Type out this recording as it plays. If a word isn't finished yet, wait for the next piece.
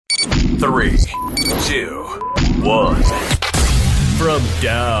3, 2, 1. From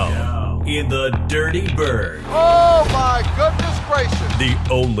down in the Dirty Bird. Oh my goodness gracious. The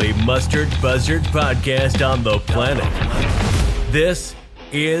only mustard buzzard podcast on the planet. This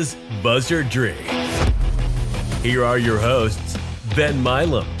is Buzzardry. Here are your hosts, Ben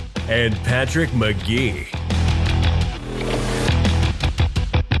Milam and Patrick McGee.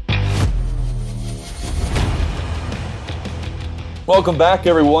 Welcome back,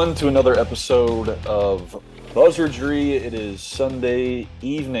 everyone, to another episode of Buzzardry. It is Sunday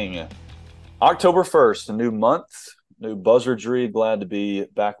evening, October 1st, a new month, new Buzzardry. Glad to be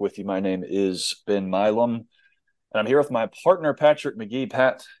back with you. My name is Ben Milam, and I'm here with my partner, Patrick McGee.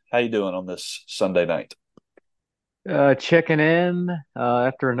 Pat, how you doing on this Sunday night? Checking in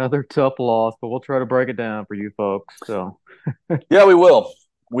after another tough loss, but we'll try to break it down for you folks. So, Yeah, we will.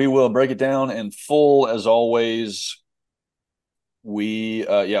 We will break it down in full, as always.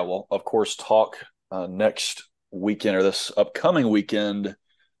 We'll of course talk next weekend or this upcoming weekend,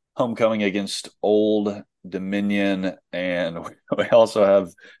 homecoming against Old Dominion, and we also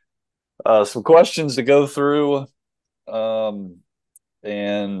have some questions to go through, and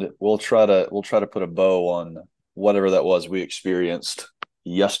we'll try to put a bow on whatever that was we experienced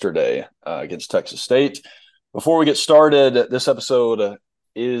yesterday against Texas State. Before we get started, this episode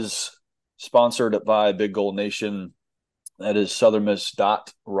is sponsored by BigGoldNation. That is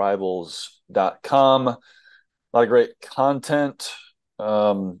southernmiss.rivals.com. A lot of great content.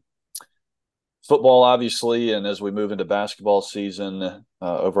 Football, obviously, and as we move into basketball season,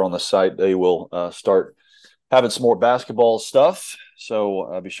 over on the site, they will start having some more basketball stuff.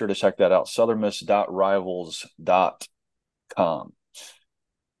 So be sure to check that out, southernmiss.rivals.com. All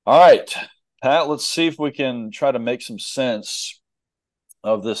right, Pat, let's see if we can try to make some sense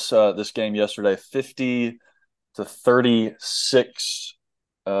of this game yesterday. 50-36.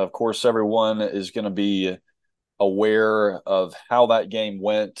 Of course, everyone is going to be aware of how that game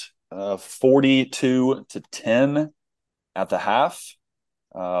went. 42-10 at the half,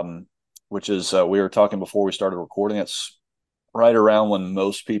 which is we were talking before we started recording. It's right around when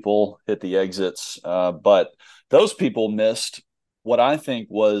most people hit the exits, but those people missed what I think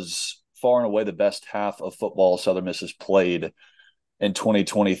was far and away the best half of football Southern Miss has played in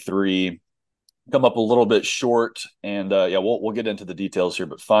 2023. Come up a little bit short, and we'll get into the details here.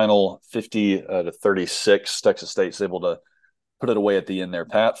 But final 50-36, Texas State's able to put it away at the end there.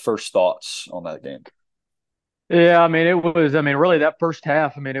 Pat, first thoughts on that game? yeah, really that first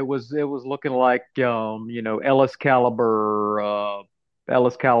half. It was looking like Ellis caliber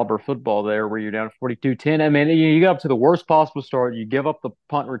football there, where you're down 42-10. You get up to the worst possible start. You give up the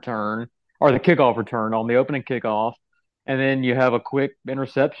punt return or the kickoff return on the opening kickoff. And then you have a quick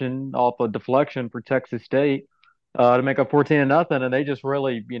interception off a deflection for Texas State to make up 14-0, and they just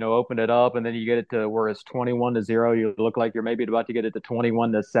really, opened it up. And then you get it to where it's 21-0. You look like you're maybe about to get it to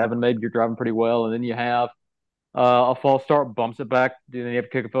 21-7. Maybe you're driving pretty well, and then you have a false start, bumps it back. Then you have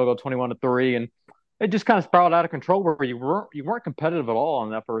to kick a field goal, 21-3, and it just kind of spiraled out of control where you weren't competitive at all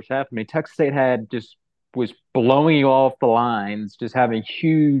in that first half. Texas State was blowing you off the lines, just having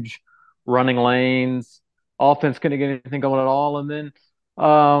huge running lanes. Offense couldn't get anything going at all. And then,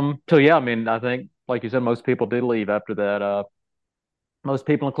 I think, like you said, most people did leave after that. Most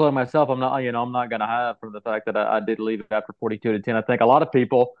people, including myself, I'm not going to hide from the fact that I did leave after 42-10. I think a lot of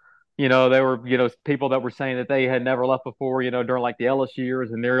people, they were, people that were saying that they had never left before, during like the Ellis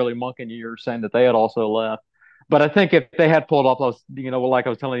years and the early Monken years, saying that they had also left. But I think if they had pulled off those, like I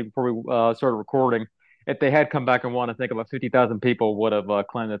was telling you before we started recording, if they had come back and won, I think about 50,000 people would have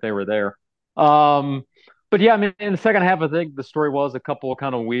claimed that they were there. But yeah, in the second half, I think the story was a couple of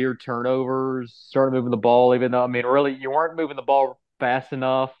kind of weird turnovers, started moving the ball, even though, really, you weren't moving the ball fast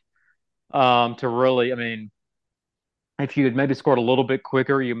enough to really, if you had maybe scored a little bit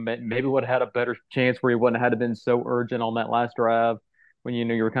quicker, you maybe would have had a better chance where you wouldn't have had to been so urgent on that last drive when you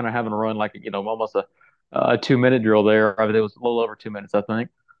knew you were kind of having to run like, almost a 2-minute drill there. It was a little over 2 minutes, I think.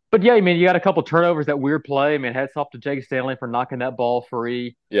 But yeah, you got a couple turnovers, that weird play. Hats off to Jake Stanley for knocking that ball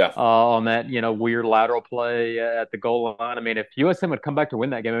free. Yeah. On that, weird lateral play at the goal line. If USM would come back to win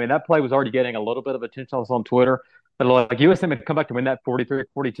that game, that play was already getting a little bit of attention on Twitter. But like USM had come back to win that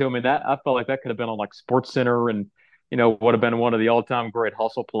 43-42. That I felt like that could have been on like Sports Center and would have been one of the all-time great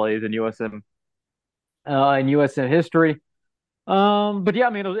hustle plays in USM history. But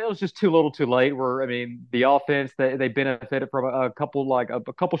yeah, it was just too little, too late. Where the offense they benefited from a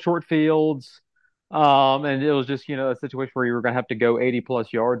couple short fields, and it was just a situation where you were going to have to go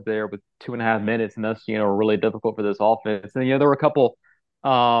 80+ yards there with 2.5 minutes, and that's really difficult for this offense. And there were a couple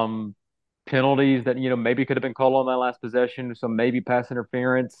penalties that maybe could have been called on that last possession, so maybe pass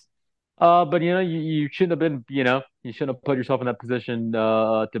interference. But you shouldn't have been, you shouldn't have put yourself in that position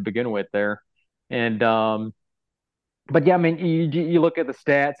to begin with there. And but yeah, I mean, you look at the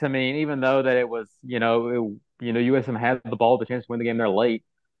stats. I mean, even though that it was, USM had the ball, the chance to win the game there late.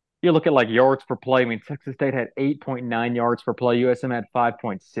 You look at like yards per play. I mean, Texas State had 8.9 yards per play. USM had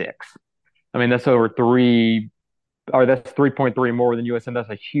 5.6. I mean, that's over three, or that's 3.3 more than USM.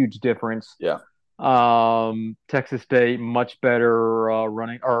 That's a huge difference. Yeah. Texas State much better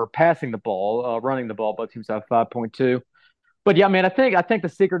running or passing the ball, running the ball. Both teams have 5.2. But yeah, I mean, I think the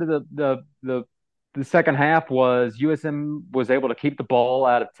secret of the second half was USM was able to keep the ball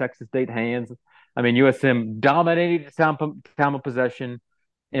out of Texas State hands. I mean, USM dominated time of possession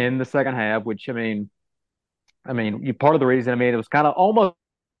in the second half, which part of the reason, it was kind of almost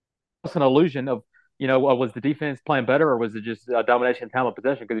an illusion of, was the defense playing better or was it just domination time of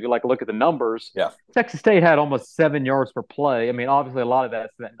possession? Because if you look at the numbers, Yeah. Texas State had almost 7 yards per play. I mean, obviously a lot of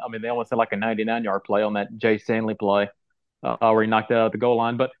that's, they almost had like a 99-yard play on that Jay Stanley play where he knocked out the goal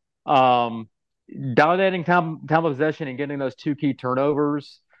line. But dominating time of possession and getting those two key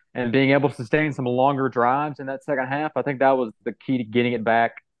turnovers and being able to sustain some longer drives in that second half, I think that was the key to getting it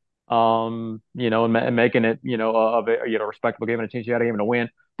back. And making it, a respectable game and a chance you had a game to win.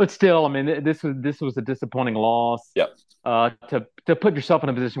 But still, I mean, this was a disappointing loss. Yep. To put yourself in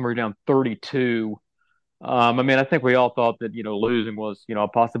a position where you're down 32. I think we all thought that losing was a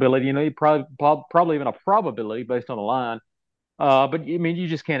possibility. You probably even a probability based on the line. But I mean, you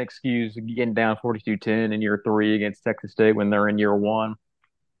just can't excuse getting down 42-10 in year three against Texas State when they're in year one.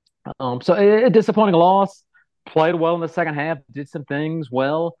 So a disappointing loss. Played well in the second half, did some things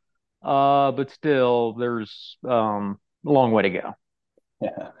well, but still, there's a long way to go.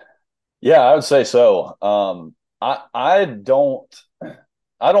 Yeah. Yeah, I would say so. I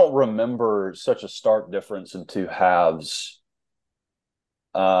don't remember such a stark difference in two halves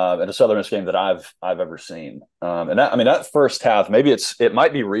at a Southern Miss game that I've ever seen. And that first half, maybe it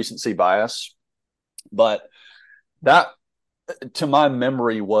might be recency bias, but that to my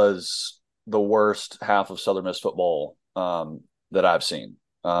memory was the worst half of Southern Miss football that I've seen.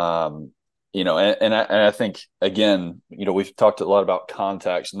 And I think again, we've talked a lot about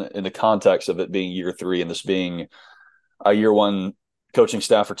context in the context of it being year three and this being a year one coaching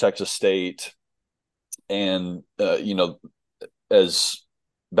staff for Texas State, and as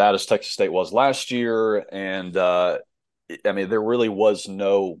bad as Texas State was last year, and there really was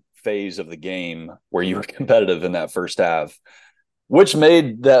no phase of the game where you were competitive in that first half, which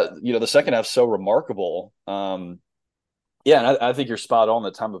made that the second half so remarkable. Yeah, and I think you're spot on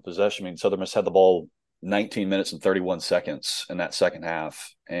the time of possession. I mean, Southern Miss had the ball 19 minutes and 31 seconds in that second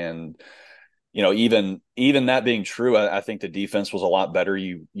half, and even that being true, I think the defense was a lot better.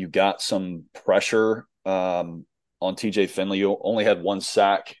 You got some pressure on TJ Finley. You only had one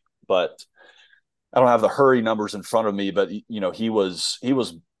sack, but I don't have the hurry numbers in front of me. But he was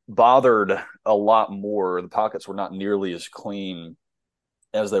bothered a lot more. The pockets were not nearly as clean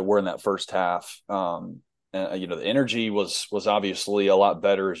as they were in that first half. And the energy was obviously a lot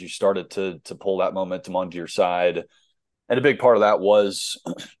better as you started to pull that momentum onto your side. And a big part of that was,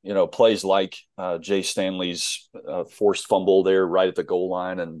 plays like Jay Stanley's forced fumble there right at the goal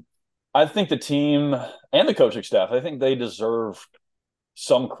line. And I think the team and the coaching staff, I think they deserve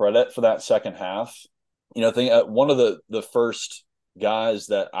some credit for that second half. I think one of the first guys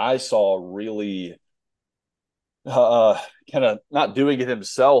that I saw really kind of not doing it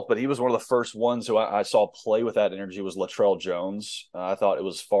himself, but he was one of the first ones who I saw play with that energy was Latrell Jones. I thought it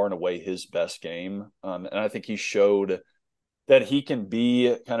was far and away his best game. And I think he showed that he can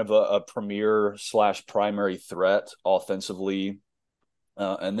be kind of a premier / primary threat offensively.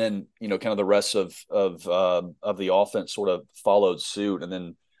 And then, kind of the rest of the offense sort of followed suit. And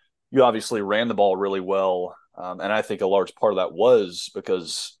then you obviously ran the ball really well. And I think a large part of that was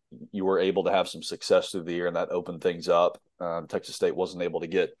because you were able to have some success through the year, and that opened things up. Texas State wasn't able to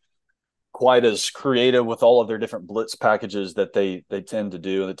get quite as creative with all of their different blitz packages that they tend to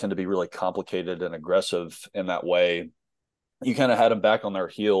do. They tend to be really complicated and aggressive in that way. You kind of had them back on their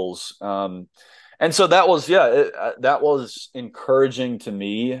heels. And so that was, that was encouraging to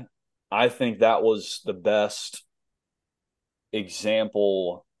me. I think that was the best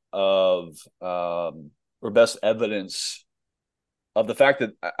example of or best evidence of the fact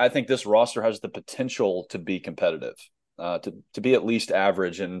that I think this roster has the potential to be competitive, to be at least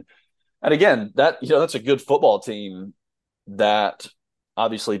average. And again, that's a good football team that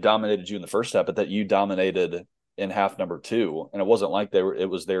obviously dominated you in the first half, but that you dominated in half number two. And it wasn't like it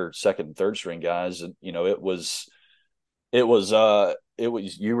was their second and third string guys. And, it was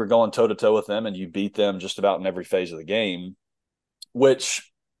you were going toe to toe with them and you beat them just about in every phase of the game,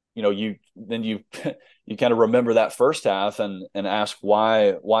 which you you kind of remember that first half and ask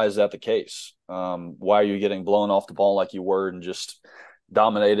why is that the case? Why are you getting blown off the ball like you were and just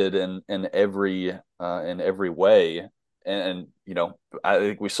dominated in every way? And I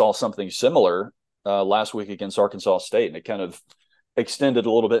think we saw something similar last week against Arkansas State, and it kind of extended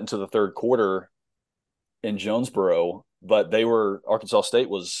a little bit into the third quarter in Jonesboro. But Arkansas State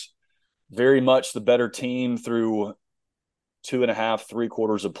was very much the better team through 2.5,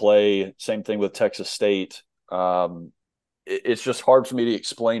 3/4 of play. Same thing with Texas State. It's just hard for me to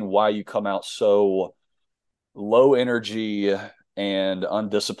explain why you come out so low energy and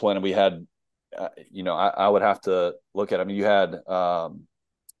undisciplined. And we had, I would have to look at it. I mean, you had,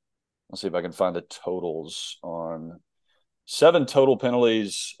 let's see if I can find the totals on 7 total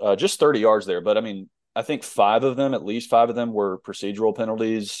penalties, just 30 yards there. But I mean, I think at least five of them were procedural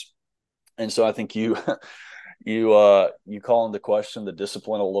penalties. And so I think you call into question the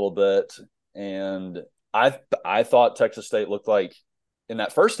discipline a little bit. And I thought Texas State looked like in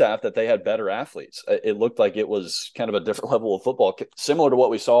that first half that they had better athletes. It looked like it was kind of a different level of football, similar to what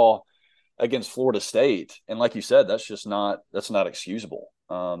we saw against Florida State. And like you said, that's not excusable.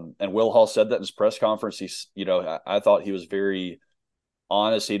 And Will Hall said that in his press conference. I thought he was very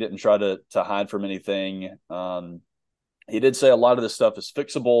honest. He didn't try to hide from anything. He did say a lot of this stuff is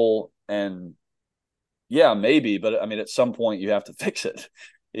fixable, and yeah, maybe, but I mean, at some point you have to fix it.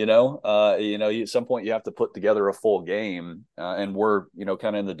 At some point you have to put together a full game, and we're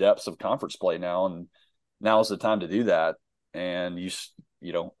kind of in the depths of conference play now, and now is the time to do that. And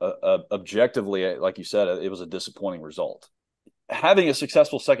objectively, like you said, it was a disappointing result. Having a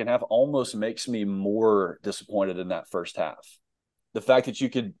successful second half almost makes me more disappointed in that first half. The fact that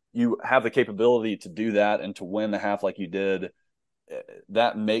you have the capability to do that and to win the half like you did,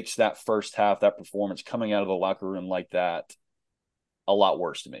 that makes that first half, that performance coming out of the locker room like that, a lot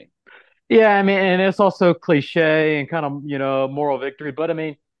worse to me. Yeah, I mean, and it's also cliche and kind of, moral victory. But I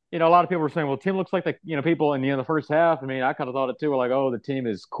mean, a lot of people were saying, well, the team looks like people in the first half. I mean, I kind of thought it too. We're like, oh, the team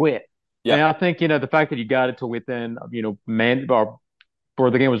is quit. Yeah. And I think, the fact that you got it to within, or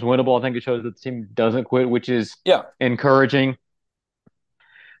where the game was winnable, I think it shows that the team doesn't quit, which is encouraging.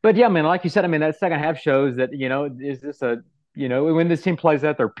 But yeah, I mean, like you said, I mean, that second half shows that, is this when this team plays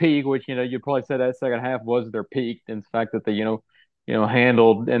at their peak, which, you'd probably say that second half was their peak, and the fact that they,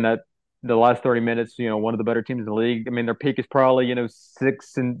 handled in the last 30 minutes, one of the better teams in the league. I mean, their peak is probably,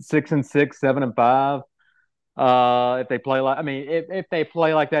 6-6, 7-5. If they play like, I mean, if they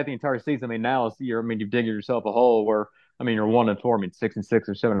play like that the entire season, I mean, now it's you've digged yourself a hole where, I mean, you're 1-4. I mean, 6-6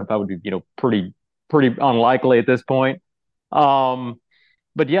 or 7-5 would be, pretty unlikely at this point.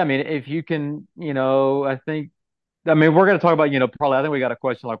 But yeah, I mean, if you can, I mean, we're going to talk about, probably, I think we got a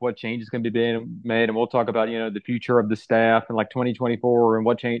question like what changes can be being made, and we'll talk about, the future of the staff and like 2024 and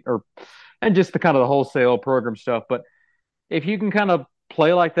what change, and just the kind of the wholesale program stuff. But if you can kind of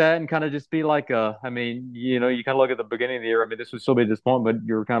play like that and kind of just be like, I mean, you kind of look at the beginning of the year. I mean, this would still be a disappointment, but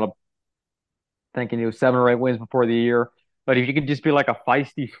you're kind of thinking, 7 or 8 wins before the year. But if you could just be like a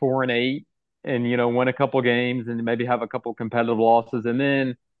feisty 4-8 and, win a couple games and maybe have a couple competitive losses, and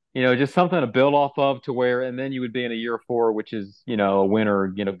then, just something to build off of to where, and then you would be in a year 4, which is, a winner,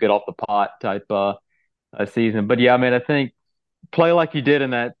 get off the pot type season. But yeah, I mean, I think play like you did in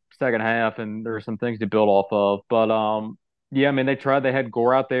that second half, and there's some things to build off of. But yeah, I mean, they tried. They had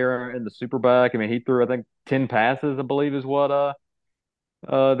Gore out there in the Superback. I mean, he threw, I think, 10 passes, I believe, is what he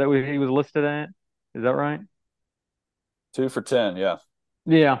was listed at. Is that right? 2 for 10. Yeah.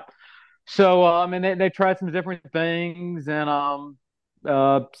 Yeah. So I mean, they tried some different things, and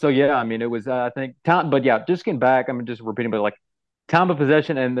so yeah, I mean, it was I think time, but yeah, just getting back. I mean, just repeating, but like time of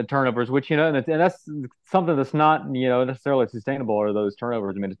possession and the turnovers, which and that's something that's not necessarily sustainable are those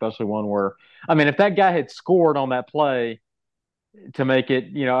turnovers. I mean, especially one where, I mean, if that guy had scored on that play to make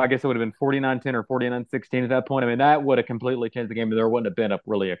it, I guess it would have been 49-10 or 49-16 at that point. I mean, that would have completely changed the game, and there wouldn't have been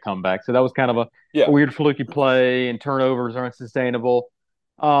really a comeback. So that was kind of a weird fluky play, and turnovers aren't sustainable.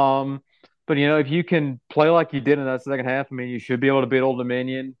 But if you can play like you did in that second half, I mean, you should be able to beat Old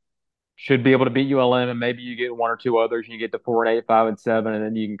Dominion, should be able to beat ULM, and maybe you get one or two others, and you get to 4-8, 5-7, and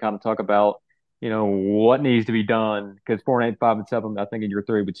then you can kind of talk about, what needs to be done, because 4-8, 5-7, I think in year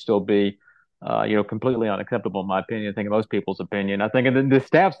 3 would still be, completely unacceptable in my opinion. I think in most people's opinion. I think in the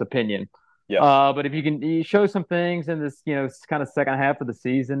staff's opinion. Yeah. But if you show some things in this, kind of second half of the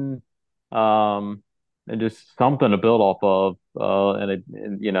season, and just something to build off of, and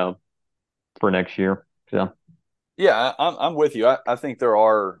for next year. So Yeah, I'm with you. I think there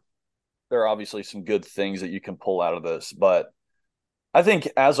are obviously some good things that you can pull out of this, but I think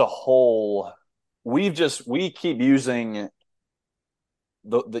as a whole, we keep using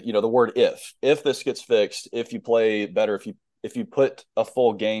the word if this gets fixed, if you play better, if you put a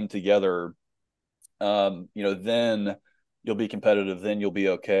full game together, then you'll be competitive, then you'll be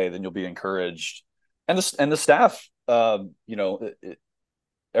okay, then you'll be encouraged, and the staff,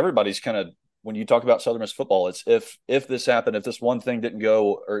 everybody's kind of, when you talk about Southern Miss football, it's if this happened, if this one thing didn't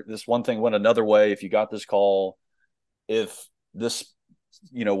go, or this one thing went another way, if you got this call, if this,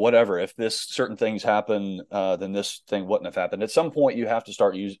 whatever, if this certain things happen, then this thing wouldn't have happened. At some point, you have to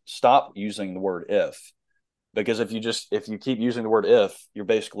stop using the word if, because if you keep using the word if, you're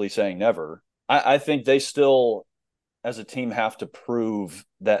basically saying never. I think they still, as a team, have to prove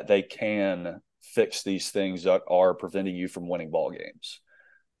that they can fix these things that are preventing you from winning ball games.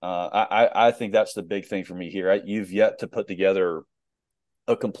 I think that's the big thing for me here. You've yet to put together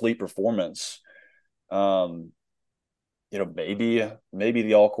a complete performance. Maybe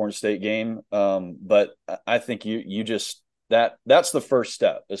the Alcorn State game, but I think you just that's the first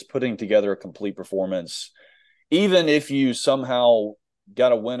step, is putting together a complete performance. Even if you somehow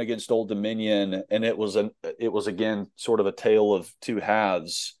got a win against Old Dominion and it was again sort of a tale of two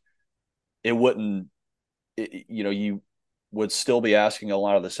halves, you would still be asking a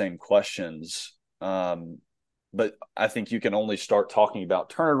lot of the same questions. But I think you can only start talking about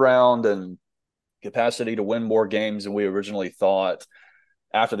turnaround and capacity to win more games than we originally thought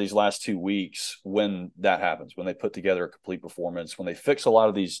after these last 2 weeks, when that happens, when they put together a complete performance, when they fix a lot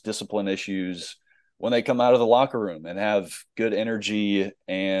of these discipline issues, when they come out of the locker room and have good energy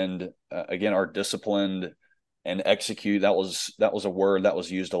and again are disciplined and execute. That was a word that was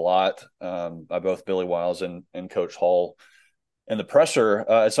used a lot by both Billy Wiles and Coach Hall. And the pressure,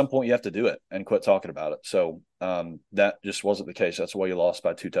 at some point you have to do it and quit talking about it. So that just wasn't the case. That's why you lost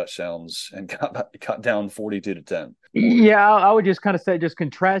by 2 touchdowns and got down 42-10. Yeah, I would just kind of say, just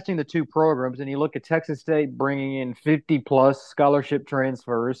contrasting the two programs, and you look at Texas State bringing in 50+ scholarship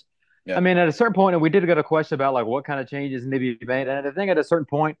transfers. Yeah. I mean, at a certain point, and we did get a question about like what kind of changes need to be made. And I think at a certain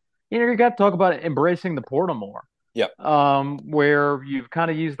point, you got to talk about embracing the portal more. Yeah. Where you've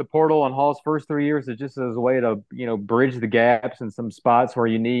kind of used the portal on Hall's first 3 years just as a way to, bridge the gaps in some spots where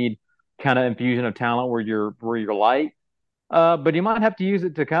you need kind of infusion of talent where you're light. But you might have to use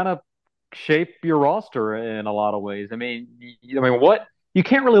it to kind of shape your roster in a lot of ways. I mean, what you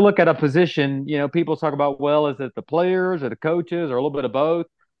can't really look at a position. People talk about, well, is it the players or the coaches or a little bit of both?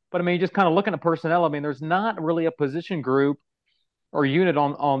 But I mean, just kind of looking at personnel. I mean, there's not really a position group or unit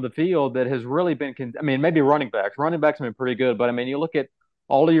on the field that has really been. I mean, maybe running backs. Running backs have been pretty good, but I mean, you look at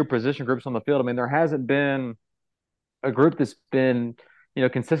all of your position groups on the field. I mean, there hasn't been a group that's been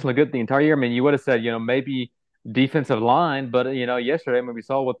consistently good the entire year. I mean, you would have said maybe defensive line, but yesterday, I mean, we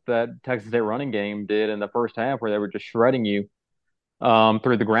saw what that Texas State running game did in the first half, where they were just shredding you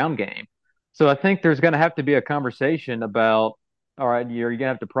through the ground game. So I think there's going to have to be a conversation about, all right, you're going to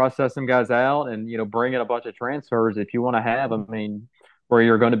have to process some guys out and bring in a bunch of transfers if you want to have. I mean, where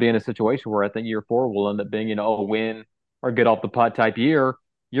you're going to be in a situation where I think year 4 will end up being a win or get off the pot type year.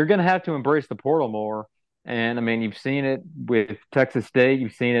 You're going to have to embrace the portal more. And I mean, you've seen it with Texas State,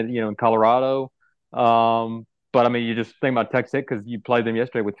 you've seen it in Colorado. But I mean, you just think about Texas State because you played them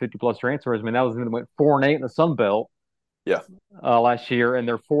yesterday with 50+ transfers. I mean, that was when they went 4-8 in the Sun Belt. Yeah. Last year, and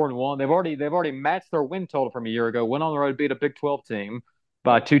they're 4-1. They've already matched their win total from a year ago. Went on the road, beat a Big 12 team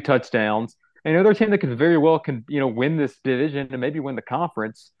by 2 touchdowns. And another team that could very well win this division and maybe win the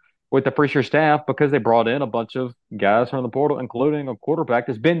conference with the first year staff, because they brought in a bunch of guys from the portal, including a quarterback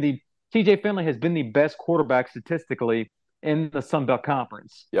that's been TJ Finley has been the best quarterback statistically in the Sun Belt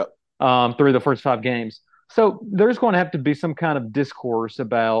Conference. Yep. Through the first 5 games. So there's going to have to be some kind of discourse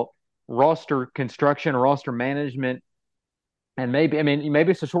about roster construction, roster management. And maybe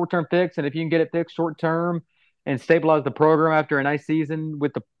it's a short-term fix, and if you can get it fixed short-term and stabilize the program after a nice season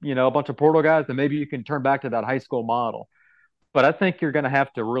with a bunch of portal guys, then maybe you can turn back to that high school model. But I think you're going to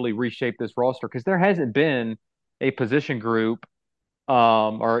have to really reshape this roster, because there hasn't been a position group,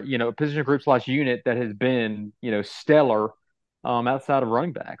 or position group / unit that has been stellar outside of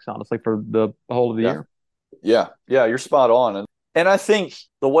running backs, honestly, for the whole of the year. Yeah, you're spot on, and I think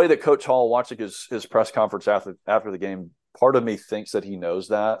the way that Coach Hall, watching his press conference after the game, part of me thinks that he knows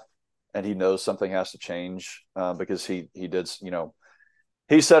that, and he knows something has to change, because he did,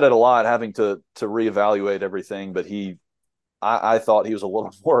 he said it a lot, having to reevaluate everything. But I thought he was a little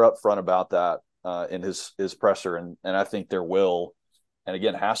more upfront about that in his presser, and I think there will, and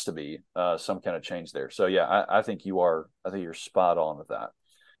again, has to be some kind of change there. So yeah, I think you're spot on with that.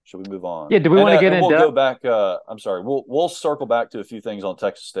 Should we move on? Yeah. Do we want to get into? We'll go back. I'm sorry. We'll circle back to a few things on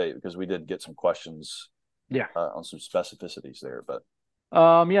Texas State, because we did get some questions. Yeah. On some specificities there, but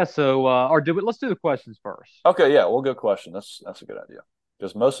yeah. So, let's do the questions first. Okay. Yeah, we'll go question. That's a good idea.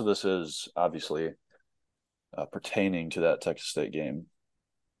 because most of this is obviously pertaining to that Texas State game.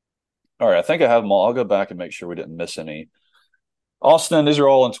 All right, I think I have them all. I'll go back and make sure we didn't miss any. Austin, these are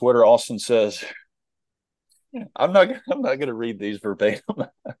all on Twitter. Austin says, I'm not going to read these verbatim.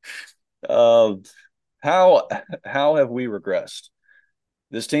 um, how have we regressed?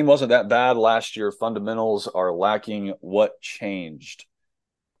 This team wasn't that bad last year. Fundamentals are lacking. What changed?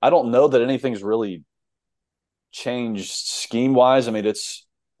 I don't know that anything's really changed scheme wise. I mean,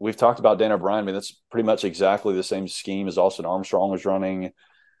 we've talked about Dan O'Brien. I mean, that's pretty much exactly the same scheme as Austin Armstrong was running.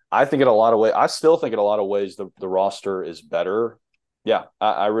 I think in a lot of ways, I still think in a lot of ways the roster is better. Yeah,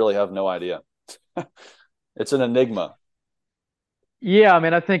 I really have no idea. It's an enigma. Yeah, I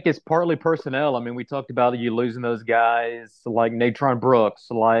mean, I think it's partly personnel. I mean, we talked about you losing those guys like Natron Brooks,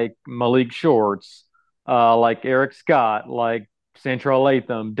 like Malik Shorts, like Eric Scott, like Central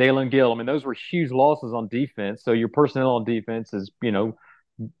Latham, Dalen Gill. I mean, those were huge losses on defense. So your personnel on defense is,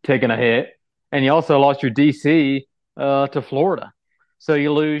 taking a hit, and you also lost your DC to Florida. So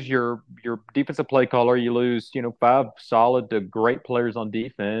you lose your defensive play caller. You lose five solid to great players on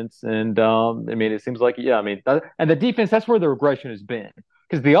defense, and I mean it seems like yeah. I mean and the defense, that's where the regression has been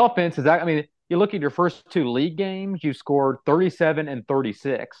because the offense is. I mean you look at your first two league games, you scored 37 and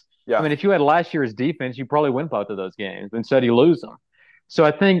 36. I Yeah, mean if you had last year's defense, you probably win both of those games. Instead you lose them. So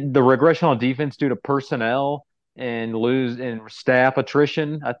I think the regression on defense due to personnel and lose and staff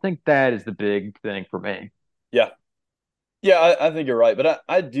attrition, I think that is the big thing for me. yeah, yeah. I think you're right, but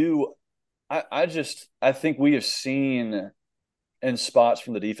I do. I think we have seen in spots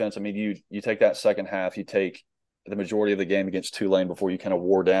from the defense. I mean, you take that second half, you take the majority of the game against Tulane before you kind of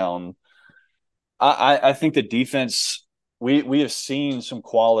wore down. I think the defense we have seen some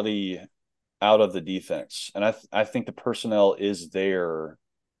quality out of the defense, and I think the personnel is there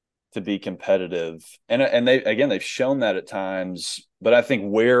to be competitive, and they've shown that at times. But I think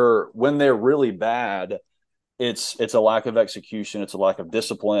when they're really bad, it's a lack of execution, it's a lack of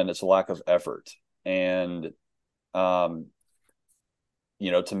discipline, it's a lack of effort, and to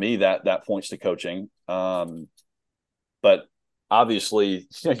me that points to coaching. But obviously,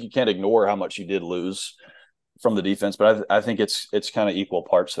 you can't ignore how much you did lose from the defense. But I think it's kind of equal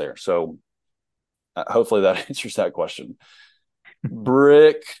parts there. So hopefully that answers that question.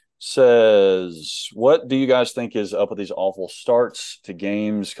 Brick says, "What do you guys think is up with these awful starts to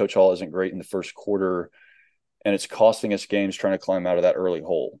games? Coach Hall isn't great in the first quarter, and it's costing us games trying to climb out of that early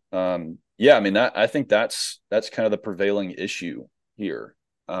hole." Yeah, I mean I think that's kind of the prevailing issue here.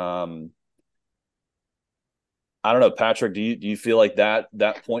 I don't know, Patrick. Do you feel like that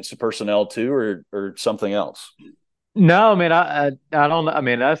points to personnel too, or something else? No, I mean, I don't know. I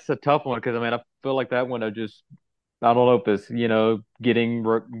mean, that's a tough one because I mean, I feel like that one. I don't know if it's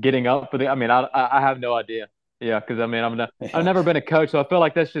getting up for the. I mean, I have no idea. Yeah, because I mean, I've Yeah, never been a coach, so I feel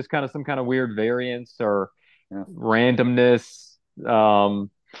like that's just kind of some kind of weird variance or yeah, randomness.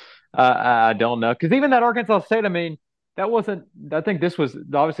 I don't know because even that Arkansas State, I mean, that wasn't. I think this was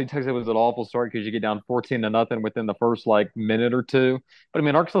obviously Texas was an awful start because you get down 14-0 within the first like minute or two. But I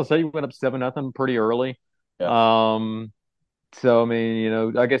mean, Arkansas State went up 7-0 pretty early. yeah, Um, so I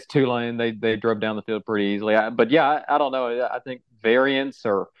mean, I guess Tulane they drove down the field pretty easily. But yeah, I don't know. I think variance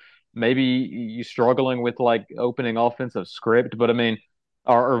or maybe you struggling with like opening offensive script. But I mean,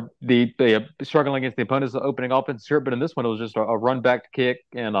 or the struggling against the opponent's opening offensive script. But in this one, it was just a run back kick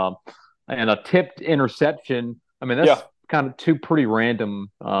and a tipped interception. I mean, yeah. that's kind of two pretty random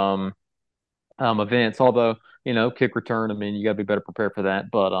events. Although kick return. I mean, you got to be better prepared for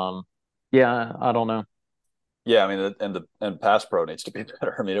that. But yeah, I don't know. Yeah, I mean, and pass pro needs to be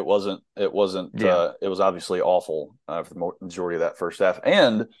better. I mean, it wasn't Yeah. it was obviously awful for the majority of that first half.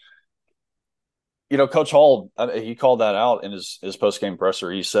 And Coach Hall, he called that out in his post game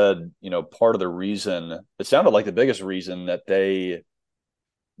presser. He said, part of the reason, it sounded like the biggest reason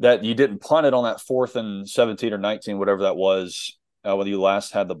that you didn't punt it on that 4th and 17 or 19, whatever that was, when you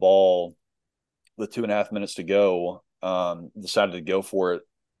last had the ball with 2.5 minutes to go, decided to go for it,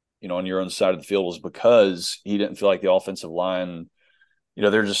 on your own side of the field, was because he didn't feel like the offensive line,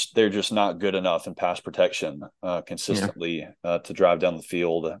 they're just not good enough in pass protection Yeah. consistently to drive down the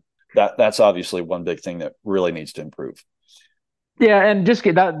field. That's obviously one big thing that really needs to improve. Yeah, and just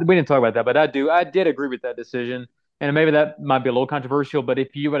get that we didn't talk about that, but I did agree with that decision. And maybe that might be a little controversial, but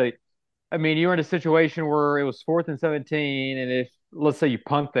if you would I mean, you were in a situation where it was 4th and 17, and if let's say you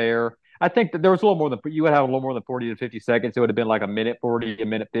punt there, I think that there was a little more than you would have a little more than 40 to 50 seconds. It would have been like a minute 40, a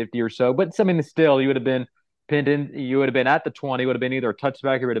minute 50 or so. But I mean, still, you would have been pinned in. You would have been at the 20. It would have been either a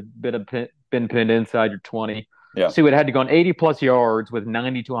touchback or it would have been pinned inside your 20. Yeah. So he would have had to go on 80 plus yards with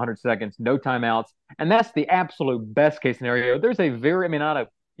 90 to 100 seconds, no timeouts. And that's the absolute best case scenario. There's a very, I mean, not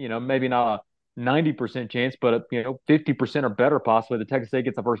a, maybe not a 90% chance, but, 50% or better possibly the Texas State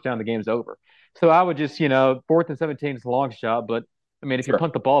gets the first down, the game's over. So I would just, 4th and 17 is a long shot. But I mean, if you Sure.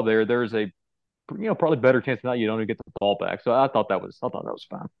 punt the ball there, there's a, probably better chance than not you don't even get the ball back. So I thought that was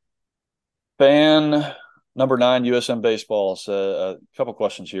fine. Fan number 9, USM Baseball, said a couple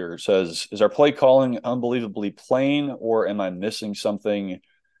questions here. It says, is our play calling unbelievably plain, or am I missing something?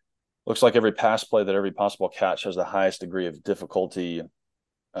 Looks like every pass play that every possible catch has the highest degree of difficulty.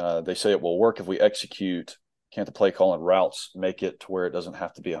 They say it will work if we execute. Can't the play calling routes make it to where it doesn't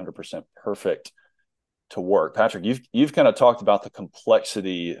have to be 100% perfect to work? Patrick, you've kind of talked about the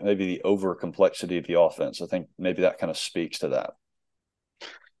complexity, maybe the over complexity of the offense. I think maybe that kind of speaks to that.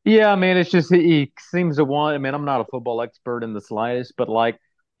 Yeah, I mean, it's just he seems to want. I mean, I'm not a football expert in the slightest, but like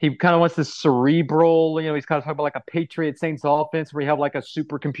he kind of wants this cerebral. He's kind of talking about like a Patriot Saints offense where you have like a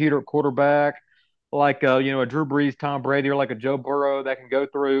supercomputer at quarterback, like a Drew Brees, Tom Brady, or like a Joe Burrow that can go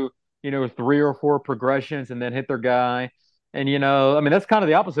through 3 or 4 progressions and then hit their guy. And I mean, that's kind of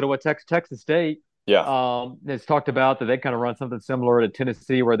the opposite of what Texas State Yeah. has talked about, that they kind of run something similar to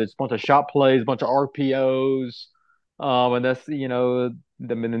Tennessee, where there's a bunch of shot plays, a bunch of RPOs. And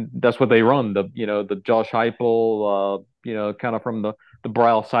I mean, that's what they run. The Josh Heupel, kind of from the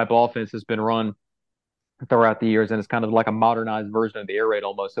Bryce type offense has been run throughout the years, and it's kind of like a modernized version of the air raid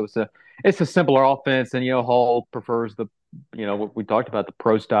almost. So it's a simpler offense, and Hall prefers what we talked about, the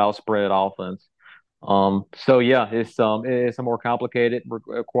pro style spread offense. So yeah, it's a more complicated,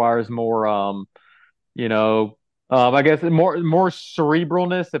 requires more I guess more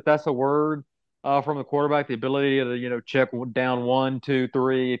cerebralness, if that's a word, from the quarterback, the ability to check down 1, 2,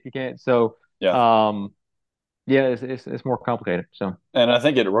 3 if you can't. So Yeah. yeah, it's more complicated. So And I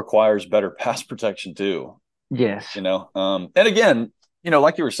think it requires better pass protection too. yes, And again,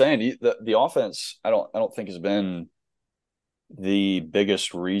 like you were saying, the offense, I don't think has been the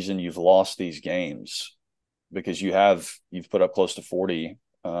biggest reason you've lost these games, because you've put up close to 40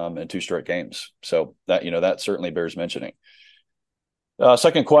 in 2 straight games. So that certainly bears mentioning.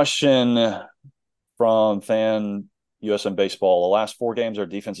 Second question from fan USM Baseball. The last 4 games, our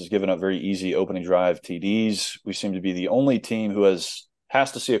defense has given up very easy opening drive TDs. We seem to be the only team who has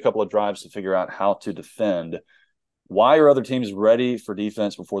to see a couple of drives to figure out how to defend. Why are other teams ready for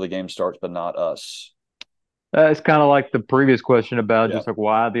defense before the game starts, but not us? it's kind of like the previous question about Yeah. just like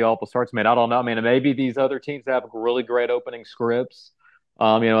why the awful starts. I don't know. I mean, maybe these other teams have really great opening scripts.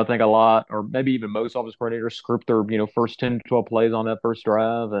 I think a lot, or maybe even most offensive coordinators script their first 10 to 12 plays on that first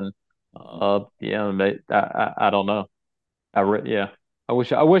drive, and yeah, I don't know. Yeah. I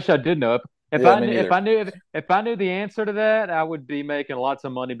wish I did know. If Yeah, I me knew if neither. I knew if I knew the answer to that, I would be making lots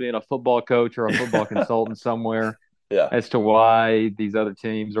of money being a football coach or a football consultant somewhere, Yeah. as to why these other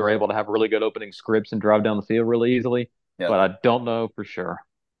teams are able to have really good opening scripts and drive down the field really easily. Yeah. But I don't know for sure.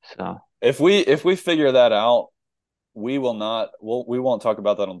 So If we figure that out, we won't talk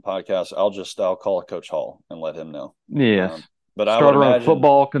about that on the podcast. I'll call Coach Hall and let him know. yes, But I would start our own imagine,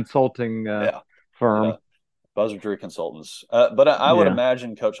 football consulting yeah, firm. yeah, Buzzardry Consultants. But I would Yeah.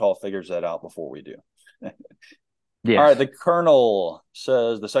 imagine Coach Hall figures that out before we do. All right, Yes. the Colonel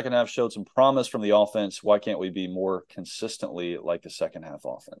says the second half showed some promise from the offense. Why can't we be more consistently like the second half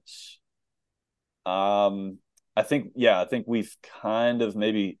offense? I think we've kind of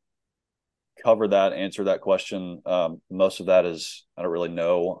maybe covered that, answer that question. Most of that is I don't really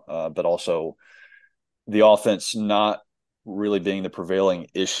know, but also the offense not really being the prevailing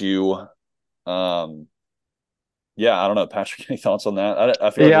issue. Yeah, I don't know, Patrick. Any thoughts on that? I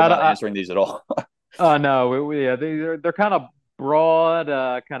feel like we're Yeah. not answering these at all. No, yeah, they're kind of broad,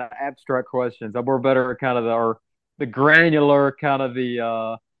 kind of abstract questions. We're better at kind of the granular, kind of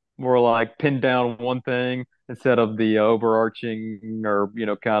the more like pin down one thing instead of the overarching, or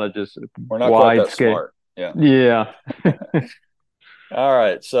kind of just We're not quite wide that scale. smart. Yeah. Yeah. All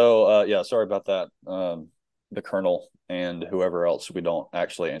right. So yeah, sorry about that. The Colonel and whoever else, we don't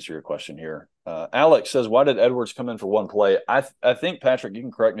actually answer your question here. Alex says, why did Edwards come in for one play? I think, Patrick, you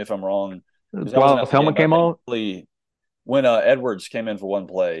can correct me if I'm wrong, because that was While his after the helmet game. But I came think on. really, when Edwards came in for one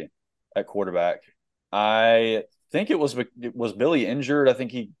play at quarterback, I think was Billy injured. I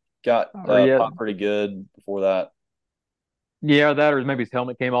think he got Or yeah, popped pretty good before that. yeah, that, or maybe his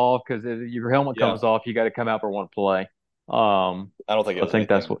helmet came off, because if your helmet Yeah. comes off, you got to come out for one play. I don't think it I was think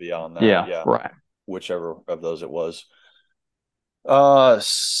that's anything what. beyond that. Yeah, Yeah. right. Whichever of those it was.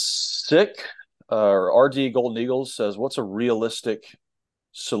 Sick or RD Golden Eagles says, what's a realistic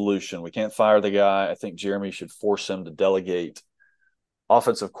solution? We can't fire the guy. I think Jeremy should force him to delegate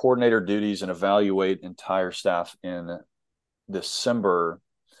offensive coordinator duties and evaluate entire staff in December.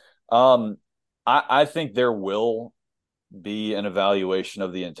 I think there will be an evaluation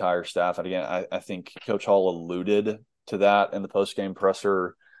of the entire staff. And again, I think Coach Hall alluded to that in the post-game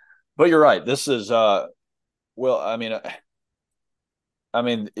presser. But you're right. This is well,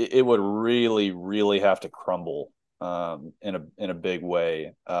 it would really, really have to crumble in a big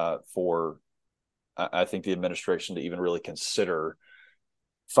way for I think the administration to even really consider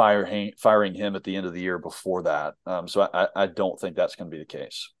firing him at the end of the year before that. So I don't think that's going to be the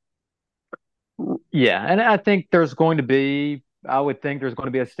case. Yeah, and I think there's going to be, I would think there's going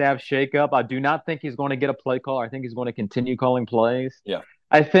to be a staff shakeup. I do not think he's going to get a play call. I think he's going to continue calling plays. Yeah.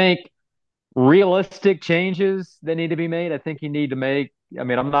 I think realistic changes that need to be made. I think you need to make, I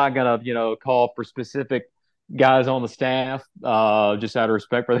mean, I'm not going to, call for specific guys on the staff, just out of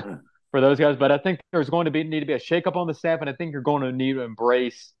respect for those guys. But I think there's going to need to be a shakeup on the staff, and I think you're going to need to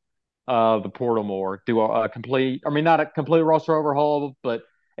embrace the portal more. Do a complete, I mean, not a complete roster overhaul, but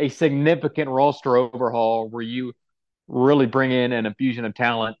a significant roster overhaul where you really bring in an infusion of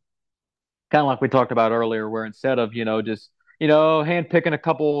talent, kind of like we talked about earlier, where instead of, just, hand picking a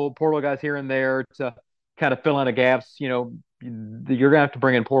couple portal guys here and there to kind of fill in the gaps, you're gonna have to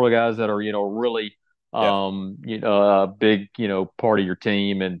bring in portal guys that are, really Yeah. a big, part of your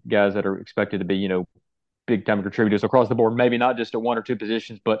team, and guys that are expected to be, big time contributors across the board, maybe not just at one or two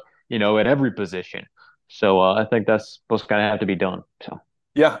positions, but, at every position. So I think that's what's going to have to be done. So.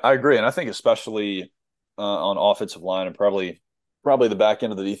 Yeah, I agree, and I think especially on offensive line and probably the back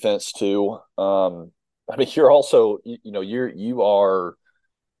end of the defense too. You're also you are.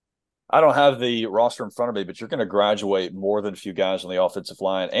 I don't have the roster in front of me, but you're going to graduate more than a few guys on the offensive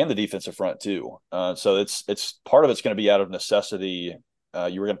line and the defensive front too. So it's part of it's going to be out of necessity.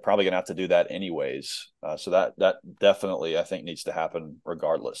 You were probably going to have to do that anyways. So that definitely I think needs to happen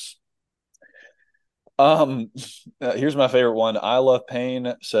regardless. Here's my favorite one. I Love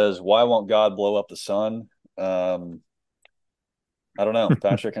Pain says, "Why won't God blow up the sun?" I don't know,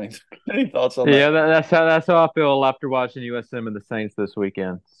 Patrick. Any thoughts on that? Yeah, that's how I feel after watching USM and the Saints this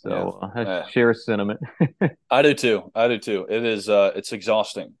weekend. So I share a sentiment. I do too. It is it's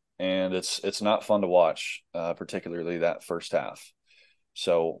exhausting, and it's not fun to watch, particularly that first half.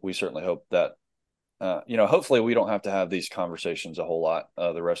 So we certainly hope that hopefully we don't have to have these conversations a whole lot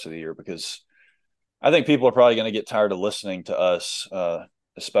the rest of the year, because I think people are probably going to get tired of listening to us,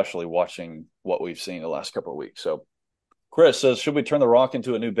 especially watching what we've seen the last couple of weeks. So Chris says, should we turn the Rock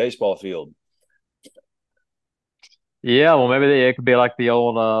into a new baseball field? Yeah, well, maybe it could be like the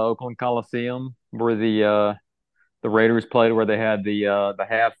old Oakland Coliseum where the Raiders played, where they had the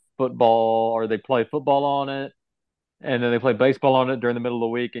half football, or they play football on it, and then they play baseball on it during the middle of the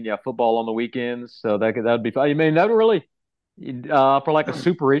week, and football on the weekends. So that'd be fun. I mean, that would really for like a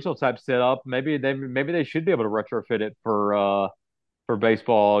super regional type setup. Maybe they should be able to retrofit it for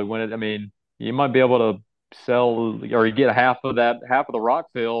baseball. I mean, you might be able to sell, or you get half of the rock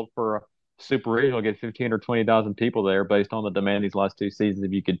field for a super regional, get 15 or 20,000 people there based on the demand these last two seasons.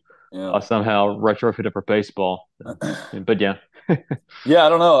 If you could somehow retrofit it for baseball, but yeah. Yeah, I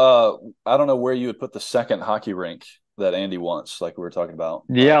don't know where you would put the second hockey rink that Andy wants, like we were talking about.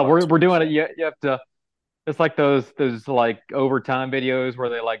 Yeah, we're doing it. You have to. It's like those like overtime videos where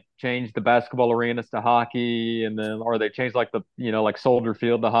they like change the basketball arenas to hockey, and then or they change like the like Soldier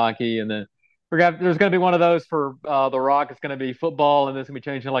Field to hockey, and then there's going to be one of those for the Rock. It's going to be football, and then it's going to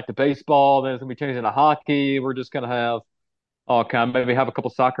be changing like to baseball, then it's going to be changing to hockey. We're just going to have all kind, maybe have a couple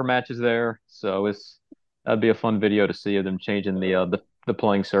soccer matches there. So that'd be a fun video to see of them changing the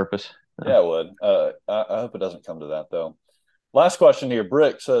playing surface. Yeah, it would. I hope it doesn't come to that though. Last question here.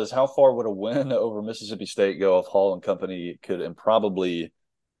 Brick says, how far would a win over Mississippi State go if Hall and company could improbably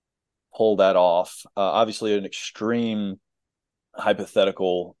pull that off? Obviously, an extreme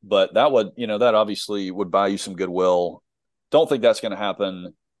hypothetical, but that obviously would buy you some goodwill. Don't think that's going to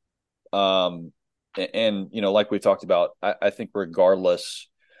happen. And like we talked about, I think regardless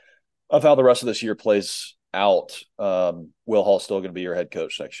of how the rest of this year plays out, Will Hall's still going to be your head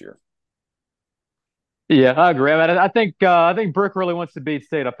coach next year. Yeah, I agree. I mean, I think Brick really wants to beat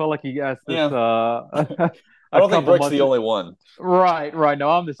State. I felt like he asked this. I don't think Brick's the only one. Right. No,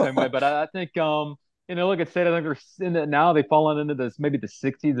 I'm the same way. But I think look at State. I think they're in it now. They've fallen into this maybe the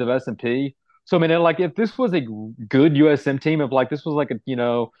 60s of S&P. So I mean, like if this was a good USM team, if like this was like a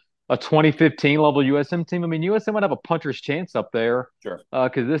 2015 level USM team, I mean USM would have a puncher's chance up there. Sure.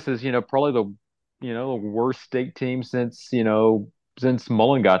 Because this is probably the worst state team since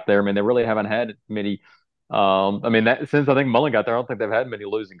Mullen got there. I mean, they really haven't had many. Since I think Mullen got there, I don't think they've had many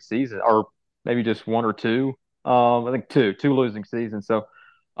losing seasons, or maybe just one or two. I think two losing seasons. So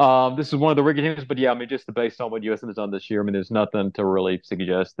this is one of the rigged teams, but yeah, I mean, just based on what USM has done this year, I mean, there's nothing to really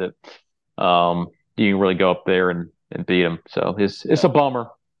suggest that you can really go up there and beat them. So it's Yeah. a bummer,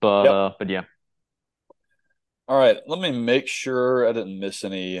 Yep. but yeah. All right. Let me make sure I didn't miss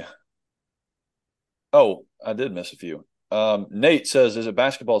any. Oh, I did miss a few. Nate says, "Is it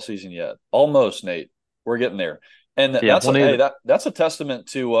basketball season yet?" Almost, Nate. We're getting there, and Yeah, that's we'll a, need hey, it. that's a testament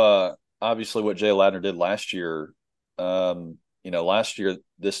to obviously what Jay Ladner did last year. Last year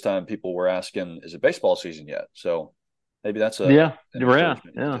this time people were asking, "Is it baseball season yet?" So maybe that's Yeah, an yeah, encouragement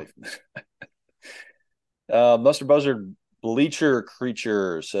you can yeah. take from that. Mustard Buzzard Bleacher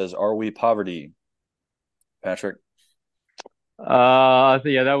Creature says, "Are we poverty, Patrick?" Yeah,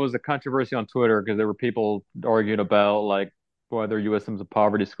 that was a controversy on Twitter because there were people arguing about like whether USM's a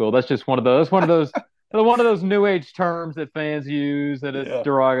poverty school. That's just one of those new age terms that fans use and it's Yeah.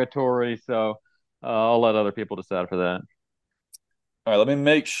 derogatory. So I'll let other people decide for that. All right, let me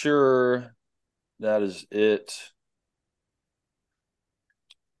make sure that is it.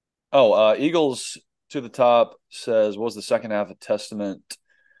 Oh, Eagles to the top says, was the second half a testament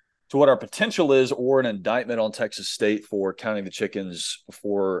to what our potential is or an indictment on Texas State for counting the chickens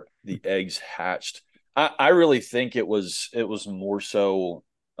before the eggs hatched? I really think it was more so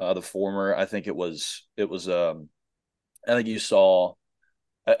the former. I think I think you saw,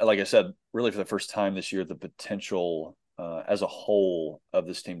 like I said, really for the first time this year, the potential as a whole of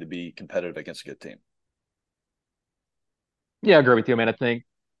this team to be competitive against a good team. Yeah, I agree with you. I mean, I think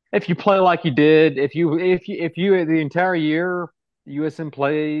if you play like you did, if you the entire year USM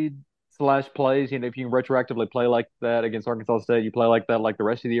played slash plays, if you can retroactively play like that against Arkansas State, you play like that like the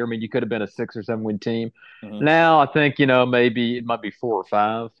rest of the year. I mean, you could have been a 6 or 7 win team. Mm-hmm. Now I think maybe it might be 4 or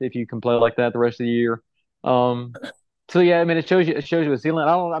 5 if you can play like that the rest of the year. Um, so yeah, I mean, it shows you a ceiling.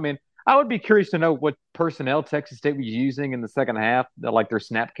 I mean, I would be curious to know what personnel Texas State was using in the second half, like their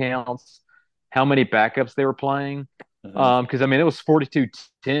snap counts, how many backups they were playing. Mm-hmm. Because I mean, it was 42-10.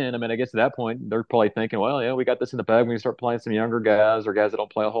 I mean, I guess at that point they're probably thinking, well, yeah, we got this in the bag. We can start playing some younger guys or guys that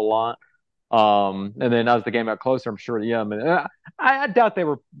don't play a whole lot. And then as the game got closer, I'm sure, yeah, I mean, I doubt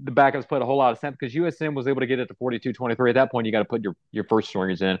the backups played a whole lot of snaps because USM was able to get it to 42-23. At that point, you got to put your first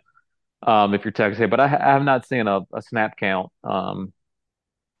stringers in, if you're Texas. But I have not seen a snap count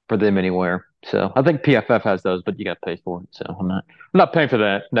for them anywhere. So I think PFF has those, but you got to pay for it. So I'm not paying for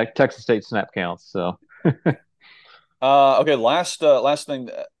that. Like Texas State snap counts. So Okay, last thing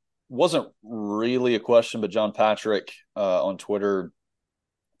wasn't really a question, but John Patrick on Twitter,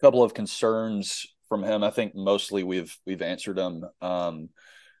 a couple of concerns from him. I think mostly we've answered them.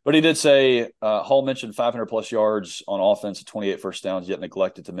 But he did say Hall mentioned 500 plus yards on offense and 28 first downs, yet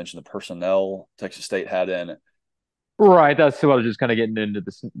neglected to mention the personnel Texas State had in. right, that's what I was just kind of getting into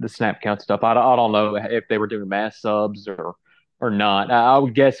the snap count stuff. I don't know if they were doing mass subs or not. I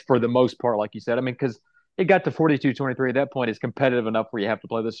would guess for the most part, like you said. I mean, because it got to 42-23 at that point, it's competitive enough where you have to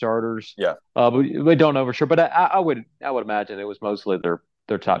play the starters. Yeah. But we don't know for sure. But I would imagine it was mostly their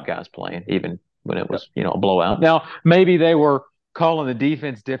top Mm-hmm. guys playing, even when it Yep. was a blowout. Now maybe they were calling the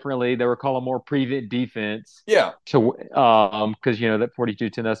defense differently. They were calling more prevent defense Yeah. to because that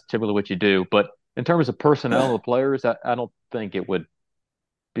 42-10, that's typically what you do. But in terms of personnel of the players, I don't think it would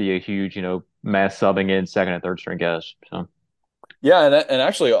be a huge, mass subbing in second and third string guys. So Yeah, and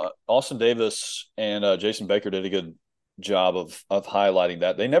actually, Austin Davis and Jason Baker did a good job of highlighting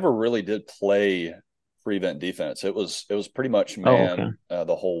that they never really did play prevent defense. It was pretty much oh, okay. man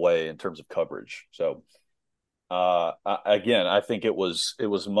the whole way in terms of coverage. So again, I think it was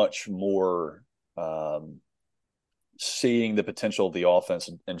much more seeing the potential of the offense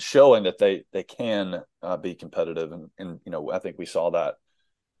and showing that they can be competitive, and I think we saw that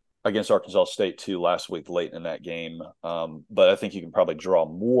against Arkansas State too last week late in that game. But I think you can probably draw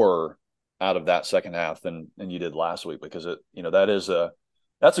more out of that second half than you did last week because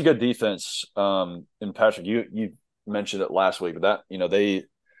that's a good defense. And Patrick, you mentioned it last week, but they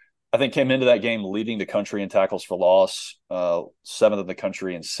I think came into that game leading the country in tackles for loss, seventh in the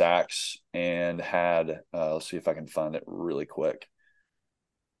country in sacks, and had let's see if I can find it really quick.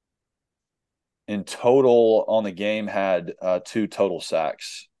 In total on the game had 2 total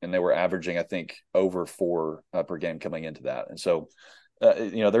sacks, and they were averaging, I think, over 4 per game coming into that. And so,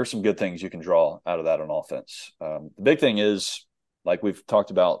 there's some good things you can draw out of that on offense. The big thing is, like we've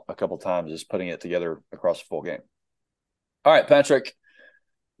talked about a couple of times, is putting it together across the full game. All right, Patrick,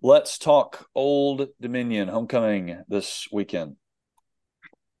 let's talk Old Dominion homecoming this weekend.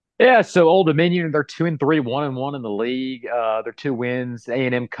 Yeah, so Old Dominion, they're 2-3, 1-1 in the league. Their 2 wins.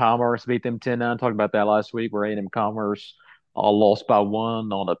 A&M Commerce beat them 10-9. Talked about that last week, where A&M Commerce lost by one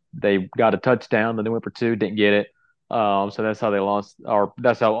they got a touchdown, then they went for two, didn't get it. So that's how they lost, or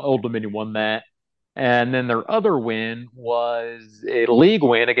that's how Old Dominion won that. And then their other win was a league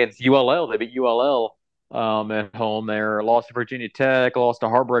win against ULL. They beat ULL at home there. Lost to Virginia Tech, lost a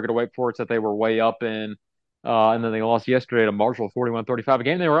heartbreaker to Wake Forest that they were way up in. And then they lost yesterday to Marshall 41-35. A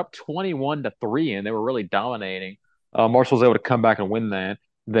game they were up 21-3 and they were really dominating. Marshall was able to come back and win that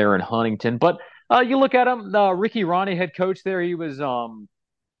there in Huntington. But you look at him, Ricky Ronnie, head coach there. He was,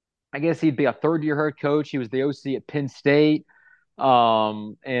 I guess he'd be a third-year head coach. He was the OC at Penn State. They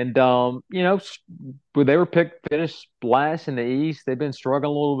were finished last in the East. They've been struggling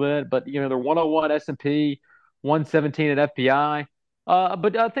a little bit, but they're 101 S&P, 117 at FPI.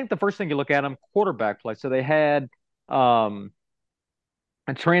 But I think the first thing you look at them, quarterback play. So they had a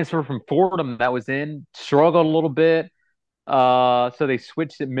transfer from Fordham that was in, struggled a little bit. So they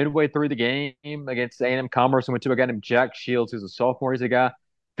switched it midway through the game against A&M Commerce and went to a guy named Jack Shields, who's a sophomore. He's a guy,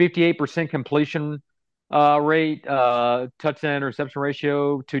 58% completion rate, touchdown interception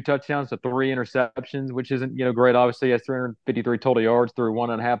ratio, 2 touchdowns to 3 interceptions, which isn't great. Obviously, he has 353 total yards through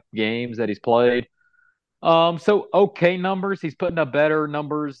 1.5 games that he's played. So okay numbers. He's putting up better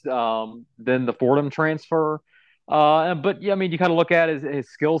numbers than the Fordham transfer. But yeah, I mean, you kind of look at his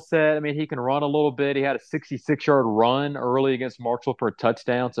skill set. I mean, he can run a little bit. He had a 66-yard run early against Marshall for a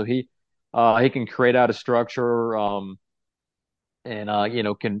touchdown, so he can create out of structure. And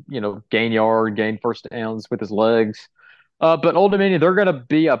can gain first downs with his legs. But Old Dominion, they're going to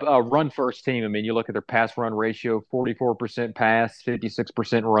be a run first team. I mean, you look at their pass run ratio, 44% pass,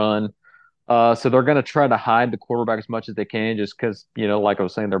 56% run. So they're going to try to hide the quarterback as much as they can, just because, like I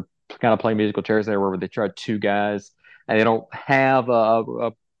was saying, they're kind of playing musical chairs there where they tried two guys and they don't have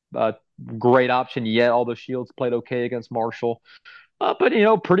a great option yet, although Shields played okay against Marshall. But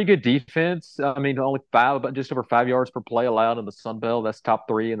pretty good defense. I mean, only just over 5 yards per play allowed in the Sun Belt. That's top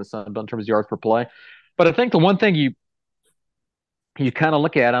three in the Sun Belt in terms of yards per play. But I think the one thing you kind of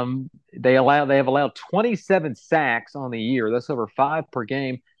look at them, they have allowed 27 sacks on the year. That's over 5 per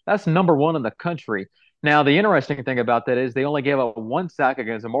game. That's number one in the country. Now, the interesting thing about that is they only gave up 1 sack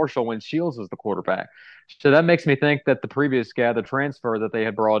against Marshall when Shields was the quarterback. So that makes me think that the previous guy, the transfer that they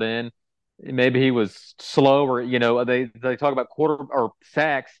had brought in, maybe he was slow, or they talk about quarter or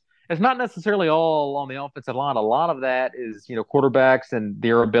sacks. It's not necessarily all on the offensive line. A lot of that is quarterbacks and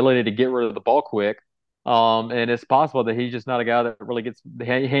their ability to get rid of the ball quick. And it's possible that he's just not a guy that really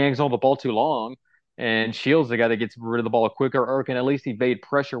he hangs on the ball too long. And Shields the guy that gets rid of the ball quicker or can at least evade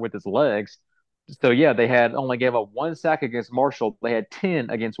pressure with his legs. So yeah, they had only gave up 1 sack against Marshall. They had 10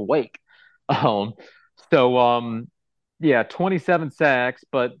 against Wake. Um, so yeah, 27 sacks,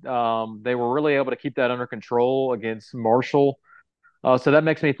 but they were really able to keep that under control against Marshall. So that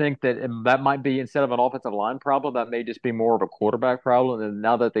makes me think that that might be, instead of an offensive line problem, that may just be more of a quarterback problem. And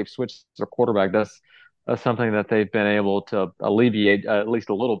now that they've switched their quarterback, that's something that they've been able to alleviate at least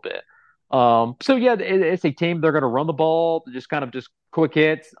a little bit. So yeah, it's a team. They're going to run the ball, just quick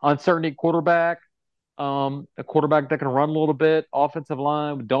hits, uncertainty quarterback, a quarterback that can run a little bit. Offensive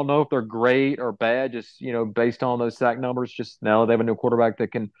line, we don't know if they're great or bad, just based on those sack numbers. Just now they have a new quarterback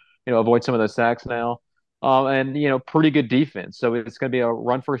that can avoid some of those sacks now. And pretty good defense. So it's going to be a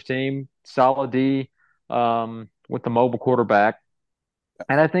run first team, solid D, with the mobile quarterback.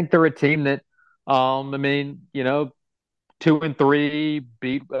 And I think they're a team that, I mean, 2-3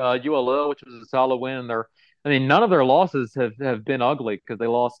 beat ULL, which was a solid win. I mean, none of their losses have been ugly because they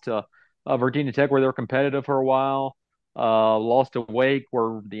lost to Virginia Tech, where they were competitive for a while. Lost to Wake,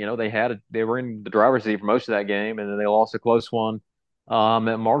 where they were in the driver's seat for most of that game, and then they lost a close one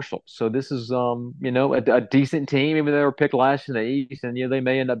at Marshall. So this is a decent team, even though they were picked last in the East, and they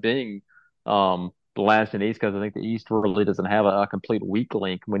may end up being last in the East because I think the East really doesn't have a complete weak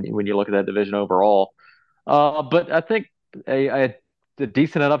link when you look at that division overall. But I think a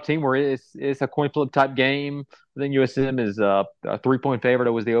decent enough team where it's a coin flip type game. I think USM is a 3-point favorite.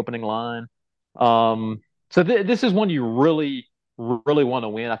 It was the opening line. So this is one you really, really want to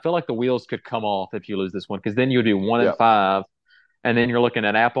win. I feel like the wheels could come off if you lose this one, because then you'd be 1-5, and then you're looking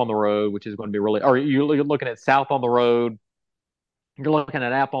at App on the road, which is going to be really, or you're looking at South on the road. You're looking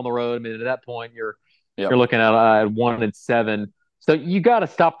at App on the road. I mean, at that point, you're looking at 1-7. So you got to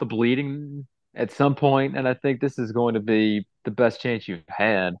stop the bleeding at some point, and I think this is going to be the best chance you've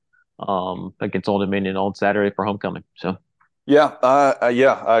had against Old Dominion on Saturday for homecoming. So, yeah,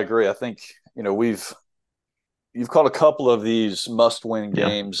 I agree. I think you've called a couple of these must-win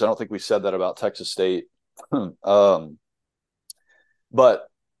games. I don't think we said that about Texas State, but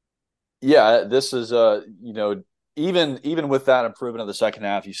yeah, this is even with that improvement in the second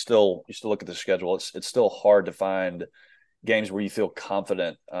half, you still look at the schedule. It's still hard to find games where you feel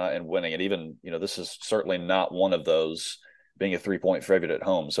confident in winning. And even, this is certainly not one of those, being a 3-point favorite at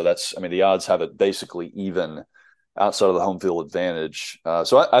home. So the odds have it basically even outside of the home field advantage.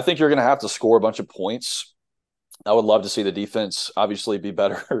 So I think you're going to have to score a bunch of points. I would love to see the defense obviously be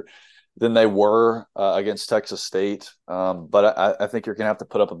better than they were against Texas State. But I think you're going to have to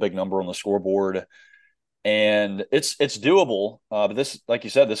put up a big number on the scoreboard. And it's doable. But this, like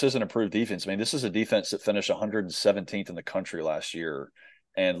you said, this is an improved defense. This is a defense that finished 117th in the country last year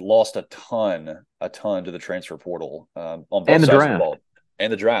and lost a ton to the transfer portal on both And the sides of the draft. ball.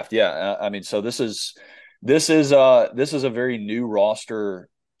 And the draft. Yeah. So this is a very new roster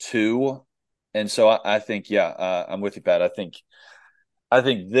too. And so I think, I'm with you, Pat. I think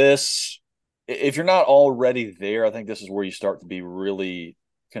this, if you're not already there, I think this is where you start to be really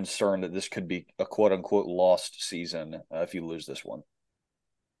concerned that this could be a quote unquote lost season if you lose this one.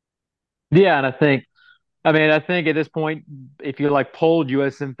 Yeah, and I think at this point, if you like polled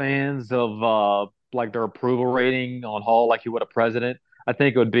USM fans of like their approval rating on Hall, like you would a president, I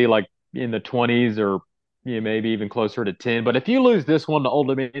think it would be like in the 20s or maybe even closer to 10. But if you lose this one to Old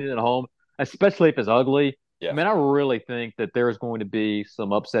Dominion at home, especially if it's ugly, Yeah. I really think that there's going to be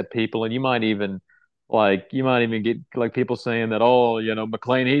some upset people, and you might even get like people saying that, oh,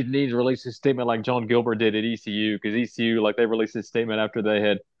 McLean, he needs to release his statement like John Gilbert did at ECU, because ECU, like, they released his statement after they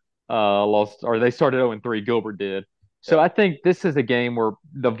had lost, or they started 0-3. Gilbert did. So Yeah. I think this is a game where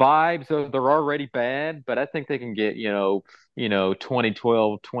the vibes they're already bad, but I think they can get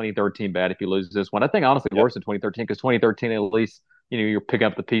 2012, 2013 bad if you lose this one. I think honestly Yep. worse than 2013, because 2013 at least you're picking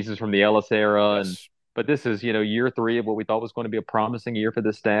up the pieces from the Ellis era, and Yes. but this is year three of what we thought was going to be a promising year for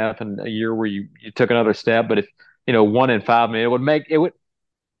the staff, and a year where you took another step. But if 1-5, it would make it would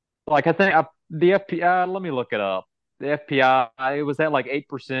like I think the FPI. Let me look it up. The FPI, it was at like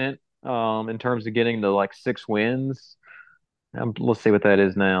 8% in terms of getting to like 6 wins. Let's see what that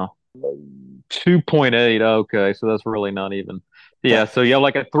is now. 2.8. Okay, so that's really not even. Yeah, so you have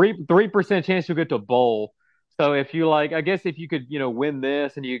like a 3% chance you'll get to a bowl. So if you like, I guess if you could, win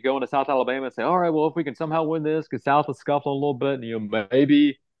this and you go into South Alabama and say, all right, well, if we can somehow win this, because South is scuffling a little bit, and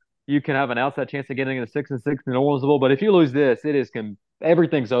maybe you can have an outside chance of getting a 6-6 in the New Orleans Bowl. But if you lose this,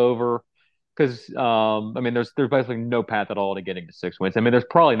 everything's over. Because there's basically no path at all to getting to 6 wins. There's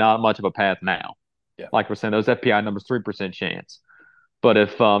probably not much of a path now. Yeah. Like we're saying, those FPI numbers, 3% chance. But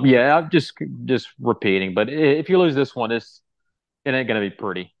if I'm just repeating. But if you lose this one, it ain't gonna be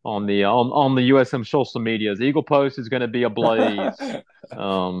pretty on the USM social medias. The Eagle Post is gonna be ablaze.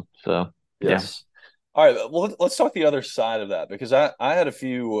 So yeah. Yes. All right. Well, let's talk the other side of that, because I had a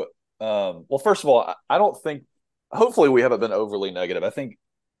few. Well, first of all, I don't think. Hopefully, we haven't been overly negative. I think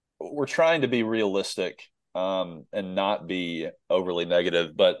we're trying to be realistic and not be overly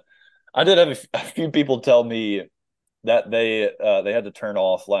negative. But I did have a few people tell me that they had to turn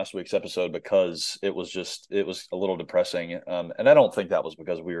off last week's episode because it was a little depressing. And I don't think that was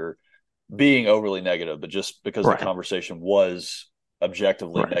because we were being overly negative, but just because the Right. conversation was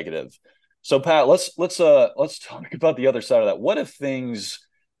objectively Right. negative. So Pat, let's talk about the other side of that. What if things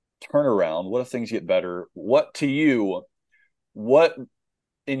turn around? What if things get better? What to you? What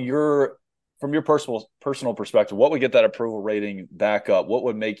in your from your personal perspective? What would get that approval rating back up? What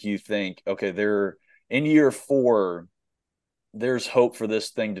would make you think, okay, they're in year 4? There's hope for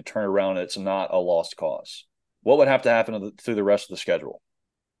this thing to turn around. And it's not a lost cause. What would have to happen through the rest of the schedule?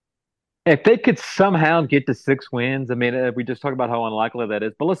 If they could somehow get to 6 wins, we just talked about how unlikely that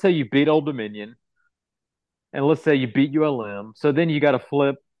is. But let's say you beat Old Dominion, and let's say you beat ULM. So then you got to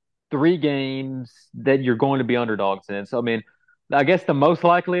flip 3 games that you're going to be underdogs in. So I guess the most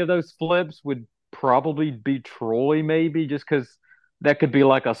likely of those flips would probably be Troy, maybe, just because that could be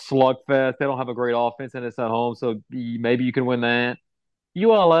like a slugfest. They don't have a great offense, and it's at home, so maybe you can win that.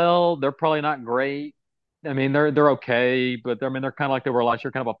 ULL, they're probably not great. They're okay, but they're kind of like they were last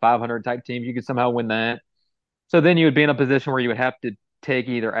year, kind of a 500 type team. You could somehow win that. So then you would be in a position where you would have to take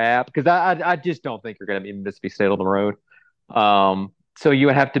either app, because I just don't think you're going to be Mississippi State on the road. So you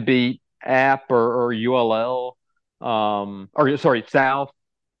would have to beat App or ULL, or sorry, South.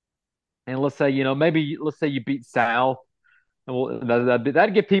 And let's say let's say you beat South, and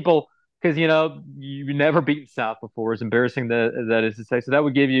that'd get people, because you've never beaten South before. As embarrassing that is to say, so that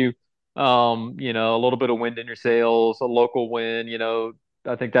would give you a little bit of wind in your sails, a local win.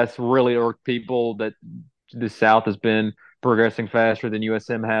 I think that's really irked people, that the South has been progressing faster than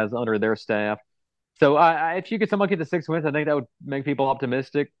USM has under their staff. So if you could somehow get to 6 wins, I think that would make people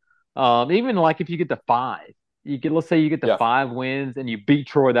optimistic. Even like if you get to 5, let's say you get to Yeah. 5 wins and you beat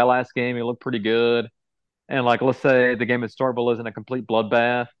Troy that last game, you look pretty good. And like let's say the game at Starkville isn't a complete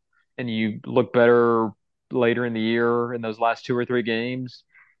bloodbath, and you look better later in the year in those last two or three games,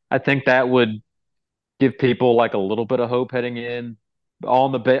 I think that would give people like a little bit of hope heading in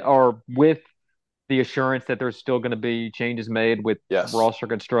on the bit or with the assurance that there's still going to be changes made with Yes. roster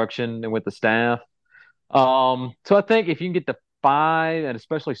construction and with the staff. So I think if you can get to five and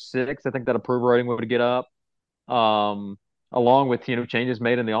especially six, I think that approval rating would get up. Um, Along with changes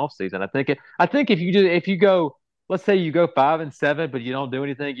made in the offseason. I think if you go, let's say you go 5-7, but you don't do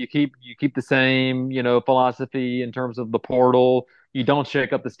anything, you keep the same philosophy in terms of the portal. You don't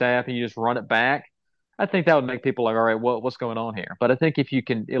shake up the staff and you just run it back. I think that would make people like, all right, what's going on here? But I think if you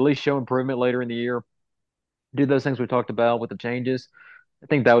can at least show improvement later in the year, do those things we talked about with the changes, I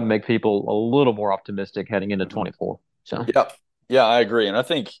think that would make people a little more optimistic heading into Mhm. 24. So, Yeah. Yeah, I agree. And I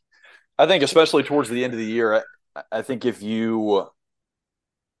think especially towards the end of the year, I think if you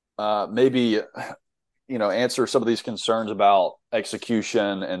maybe answer some of these concerns about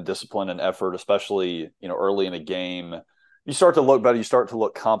execution and discipline and effort, especially early in a game, you start to look better. You start to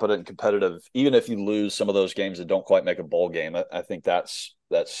look competent and competitive, even if you lose some of those games that don't quite make a bowl game. I think that's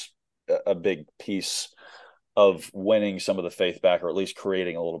a big piece of winning some of the faith back, or at least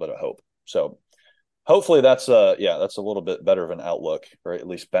creating a little bit of hope. So hopefully that's a little bit better of an outlook, or at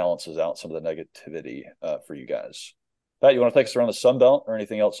least balances out some of the negativity for you guys. Pat, you want to take us around the Sun Belt or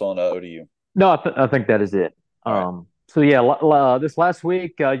anything else on ODU? no, I think that is it. All right. So yeah, this last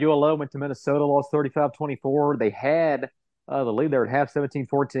week, ULO went to Minnesota, lost 35-24. They had the lead there at half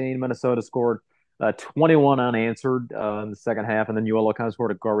 17-14. Minnesota scored 21 unanswered in the second half, and then ULO kind of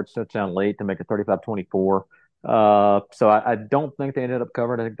scored a garbage touchdown late to make it 35-24. So I don't think they ended up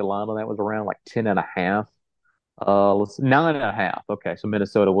covering. I think the line on that was around like 10 and a half. Let's 9.5. Okay, so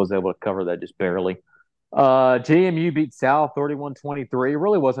Minnesota was able to cover that just barely. JMU beat South 31-23. It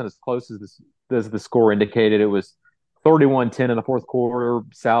really wasn't as close as the score indicated. It was 31-10 in the fourth quarter.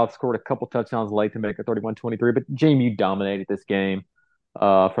 South scored a couple touchdowns late to make it 31-23, but JMU dominated this game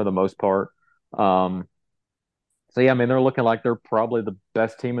for the most part. Um, so yeah, I mean they're looking like they're probably the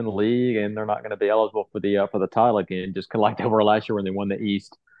best team in the league, and they're not going to be eligible for the title again, just kind of like they were last year when they won the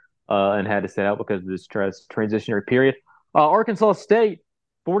East and had to sit out because of this transitionary period. Arkansas State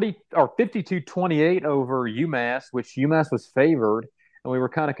 40 or 52-28 over UMass, which UMass was favored, and we were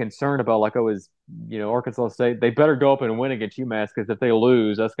kind of concerned about like, oh, is Arkansas State, they better go up and win against UMass because if they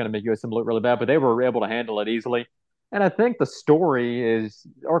lose, that's going to make USM look really bad. But they were able to handle it easily. And I think the story is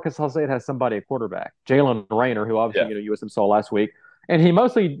Arkansas State has somebody at quarterback, Jalen Rayner, who obviously Yeah. USM saw last week, and he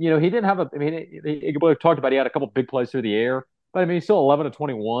mostly he didn't have a. I mean, we talked about he had a couple big plays through the air, but I mean he's still 11 of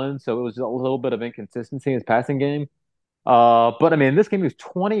 21, so it was a little bit of inconsistency in his passing game. But I mean, this game he was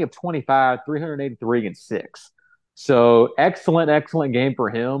 20 of 25, 383 and six. So excellent game for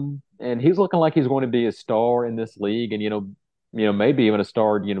him, and he's looking like he's going to be a star in this league, and maybe even a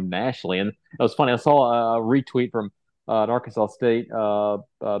star nationally. And it was funny. I saw a retweet from an Arkansas State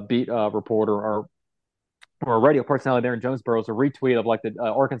beat reporter or a radio personality there in Jonesboro. It was a retweet of like the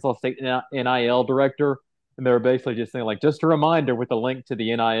Arkansas State NIL director, and they were basically just saying like, just a reminder with the link to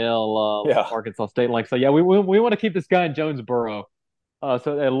the NIL Yeah. Arkansas State link. So yeah, we want to keep this guy in Jonesboro.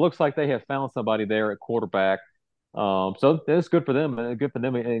 So it looks like they have found somebody there at quarterback. So it's good for them, and good for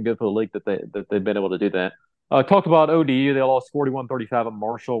them, and good for the league that they've been able to do that. Talked about ODU. They lost 41-35 at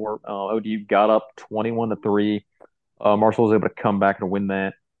Marshall, where ODU got up 21-3. Marshall was able to come back and win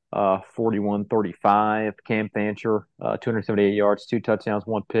that 41-35. Cam Fancher, 278 yards, two touchdowns,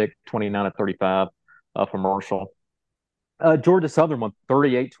 one pick, 29-35 for Marshall. Georgia Southern won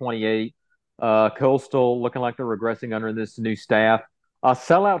 38-28. Coastal looking like they're regressing under this new staff.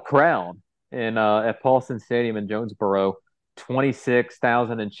 Sellout crowd at Paulson Stadium in Jonesboro,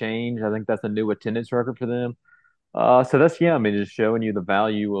 26,000 and change. I think that's a new attendance record for them. So I mean, just showing you the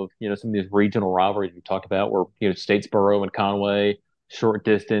value of some of these regional rivalries we talked about, where Statesboro and Conway, short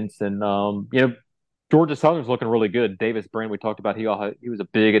distance, and Georgia Southern's looking really good. Davis Brand, we talked about, he was a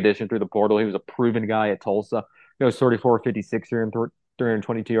big addition through the portal. He was a proven guy at Tulsa. He was 34-56 here and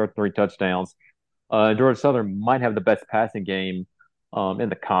 322 yards, three touchdowns. Georgia Southern might have the best passing game in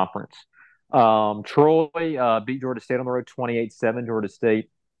the conference. Troy beat Georgia State on the road 28-7. Georgia State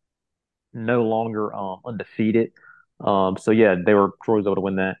no longer undefeated. So yeah, Troy was able to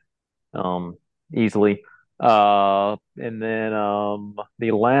win that easily. And then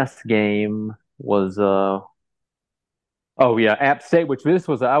the last game was oh yeah, App State, which this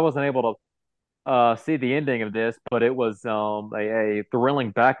was I wasn't able to see the ending of this, but it was a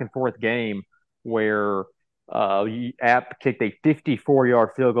thrilling back and forth game where App kicked a 54-yard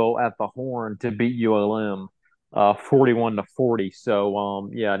field goal at the horn to beat ULM 41-40. So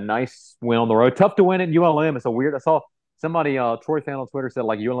yeah, nice win on the road. Tough to win at ULM. It's a weird. I somebody, Troy fan on Twitter said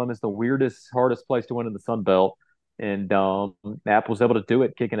like ULM is the weirdest, hardest place to win in the Sun Belt, and App was able to do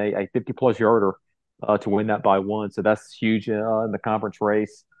it, kicking a 50-plus yarder to win that by one. So that's huge in the conference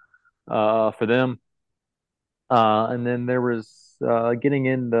race for them. And then there was getting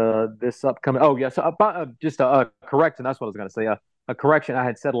in this upcoming. Oh, yeah. So just a correction. That's what I was going to say. A correction. I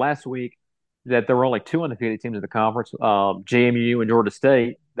had said last week that there were only two undefeated teams in the conference, JMU and Georgia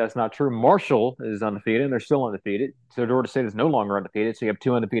State. That's not true. Marshall is undefeated, and they're still undefeated. So Georgia State is no longer undefeated. So you have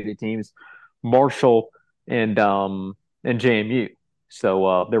two undefeated teams, Marshall and JMU.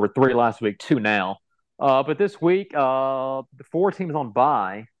 So there were three last week, two now. But this week, the four teams on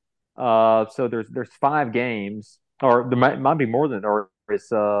bye. So there's five games, or there might be more than, or it's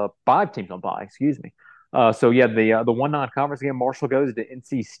five teams on bye. Excuse me. So yeah, the one non-conference game, Marshall goes to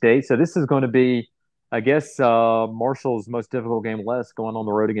NC State. So this is going to be, I guess, Marshall's most difficult game less, going on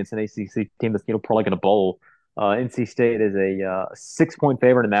the road against an ACC team that's probably going to bowl. NC State is a 6-point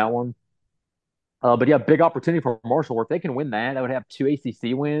favorite in that one. But yeah, big opportunity for Marshall, where if they can win that, they would have two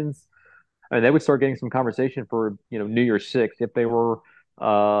ACC wins. I mean, they would start getting some conversation for New Year's Six if they were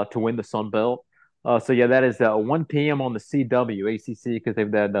to win the Sun Belt. So yeah, that is 1 p.m. on the CW ACC, because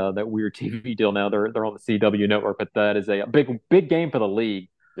they've had that weird TV deal now. They're on the CW network, but that is a big game for the league.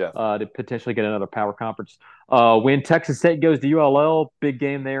 Yeah. To potentially get another power conference. When Texas State goes to ULL, big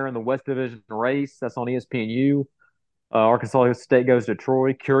game there in the West Division race. That's on ESPNU. Arkansas State goes to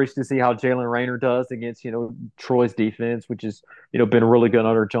Troy. Curious to see how Jalen Rayner does against Troy's defense, which has been really good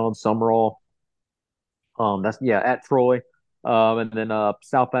under John Summerall. That's at Troy. And then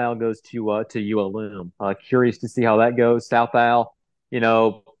South Al goes to ULM. Curious to see how that goes. South Al,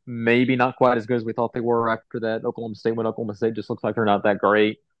 maybe not quite as good as we thought they were after that Oklahoma State win. Oklahoma State just looks like they're not that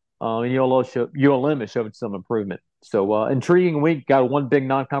great. And ULM has showed some improvement. So intriguing week. Got one big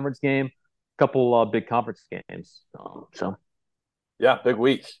non-conference game, couple big conference games. Yeah, big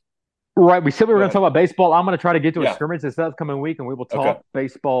week. Right. We said we were going to talk about baseball. I'm going to try to get to a scrimmage this upcoming week, and we will talk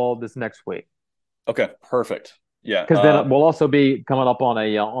baseball this next week. Okay, perfect. Yeah, because then we'll also be coming up on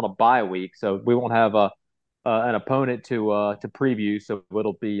a bye week, so we won't have an opponent to preview. So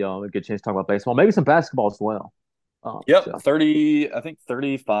it'll be a good chance to talk about baseball, maybe some basketball as well. Yep, so.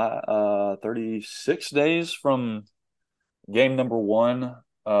 36 days from game number one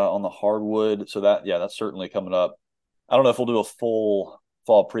on the hardwood. So that's certainly coming up. I don't know if we'll do a full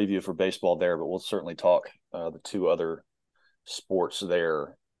fall preview for baseball there, but we'll certainly talk the two other sports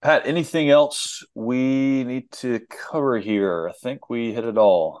there. Pat, anything else we need to cover here? I think we hit it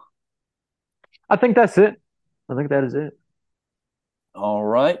all. I think that's it. I think that is it. All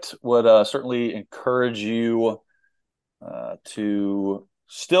right. Would certainly encourage you to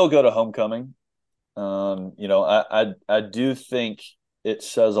still go to homecoming. I do think it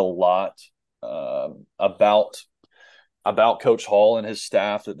says a lot about Coach Hall and his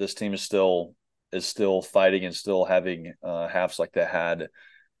staff that this team is still fighting and still having halves like they had,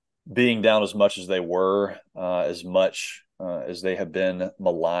 being down as much as they were, as much as they have been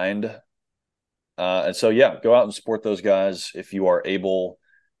maligned. And so, go out and support those guys if you are able,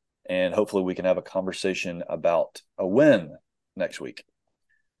 and hopefully we can have a conversation about a win next week.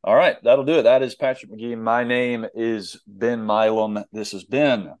 All right, that'll do it. That is Patrick McGee. My name is Ben Milam. This has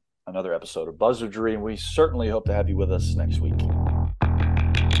been another episode of Buzzardry, and we certainly hope to have you with us next week.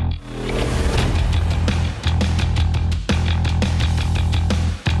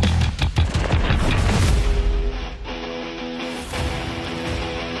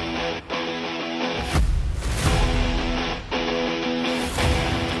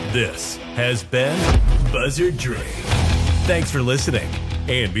 This has been Buzzardry. Thanks for listening,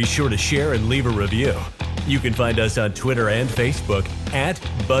 and be sure to share and leave a review. You can find us on Twitter and Facebook at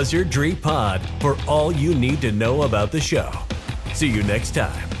BuzzardryPod for all you need to know about the show. See you next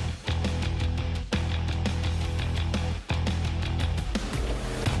time.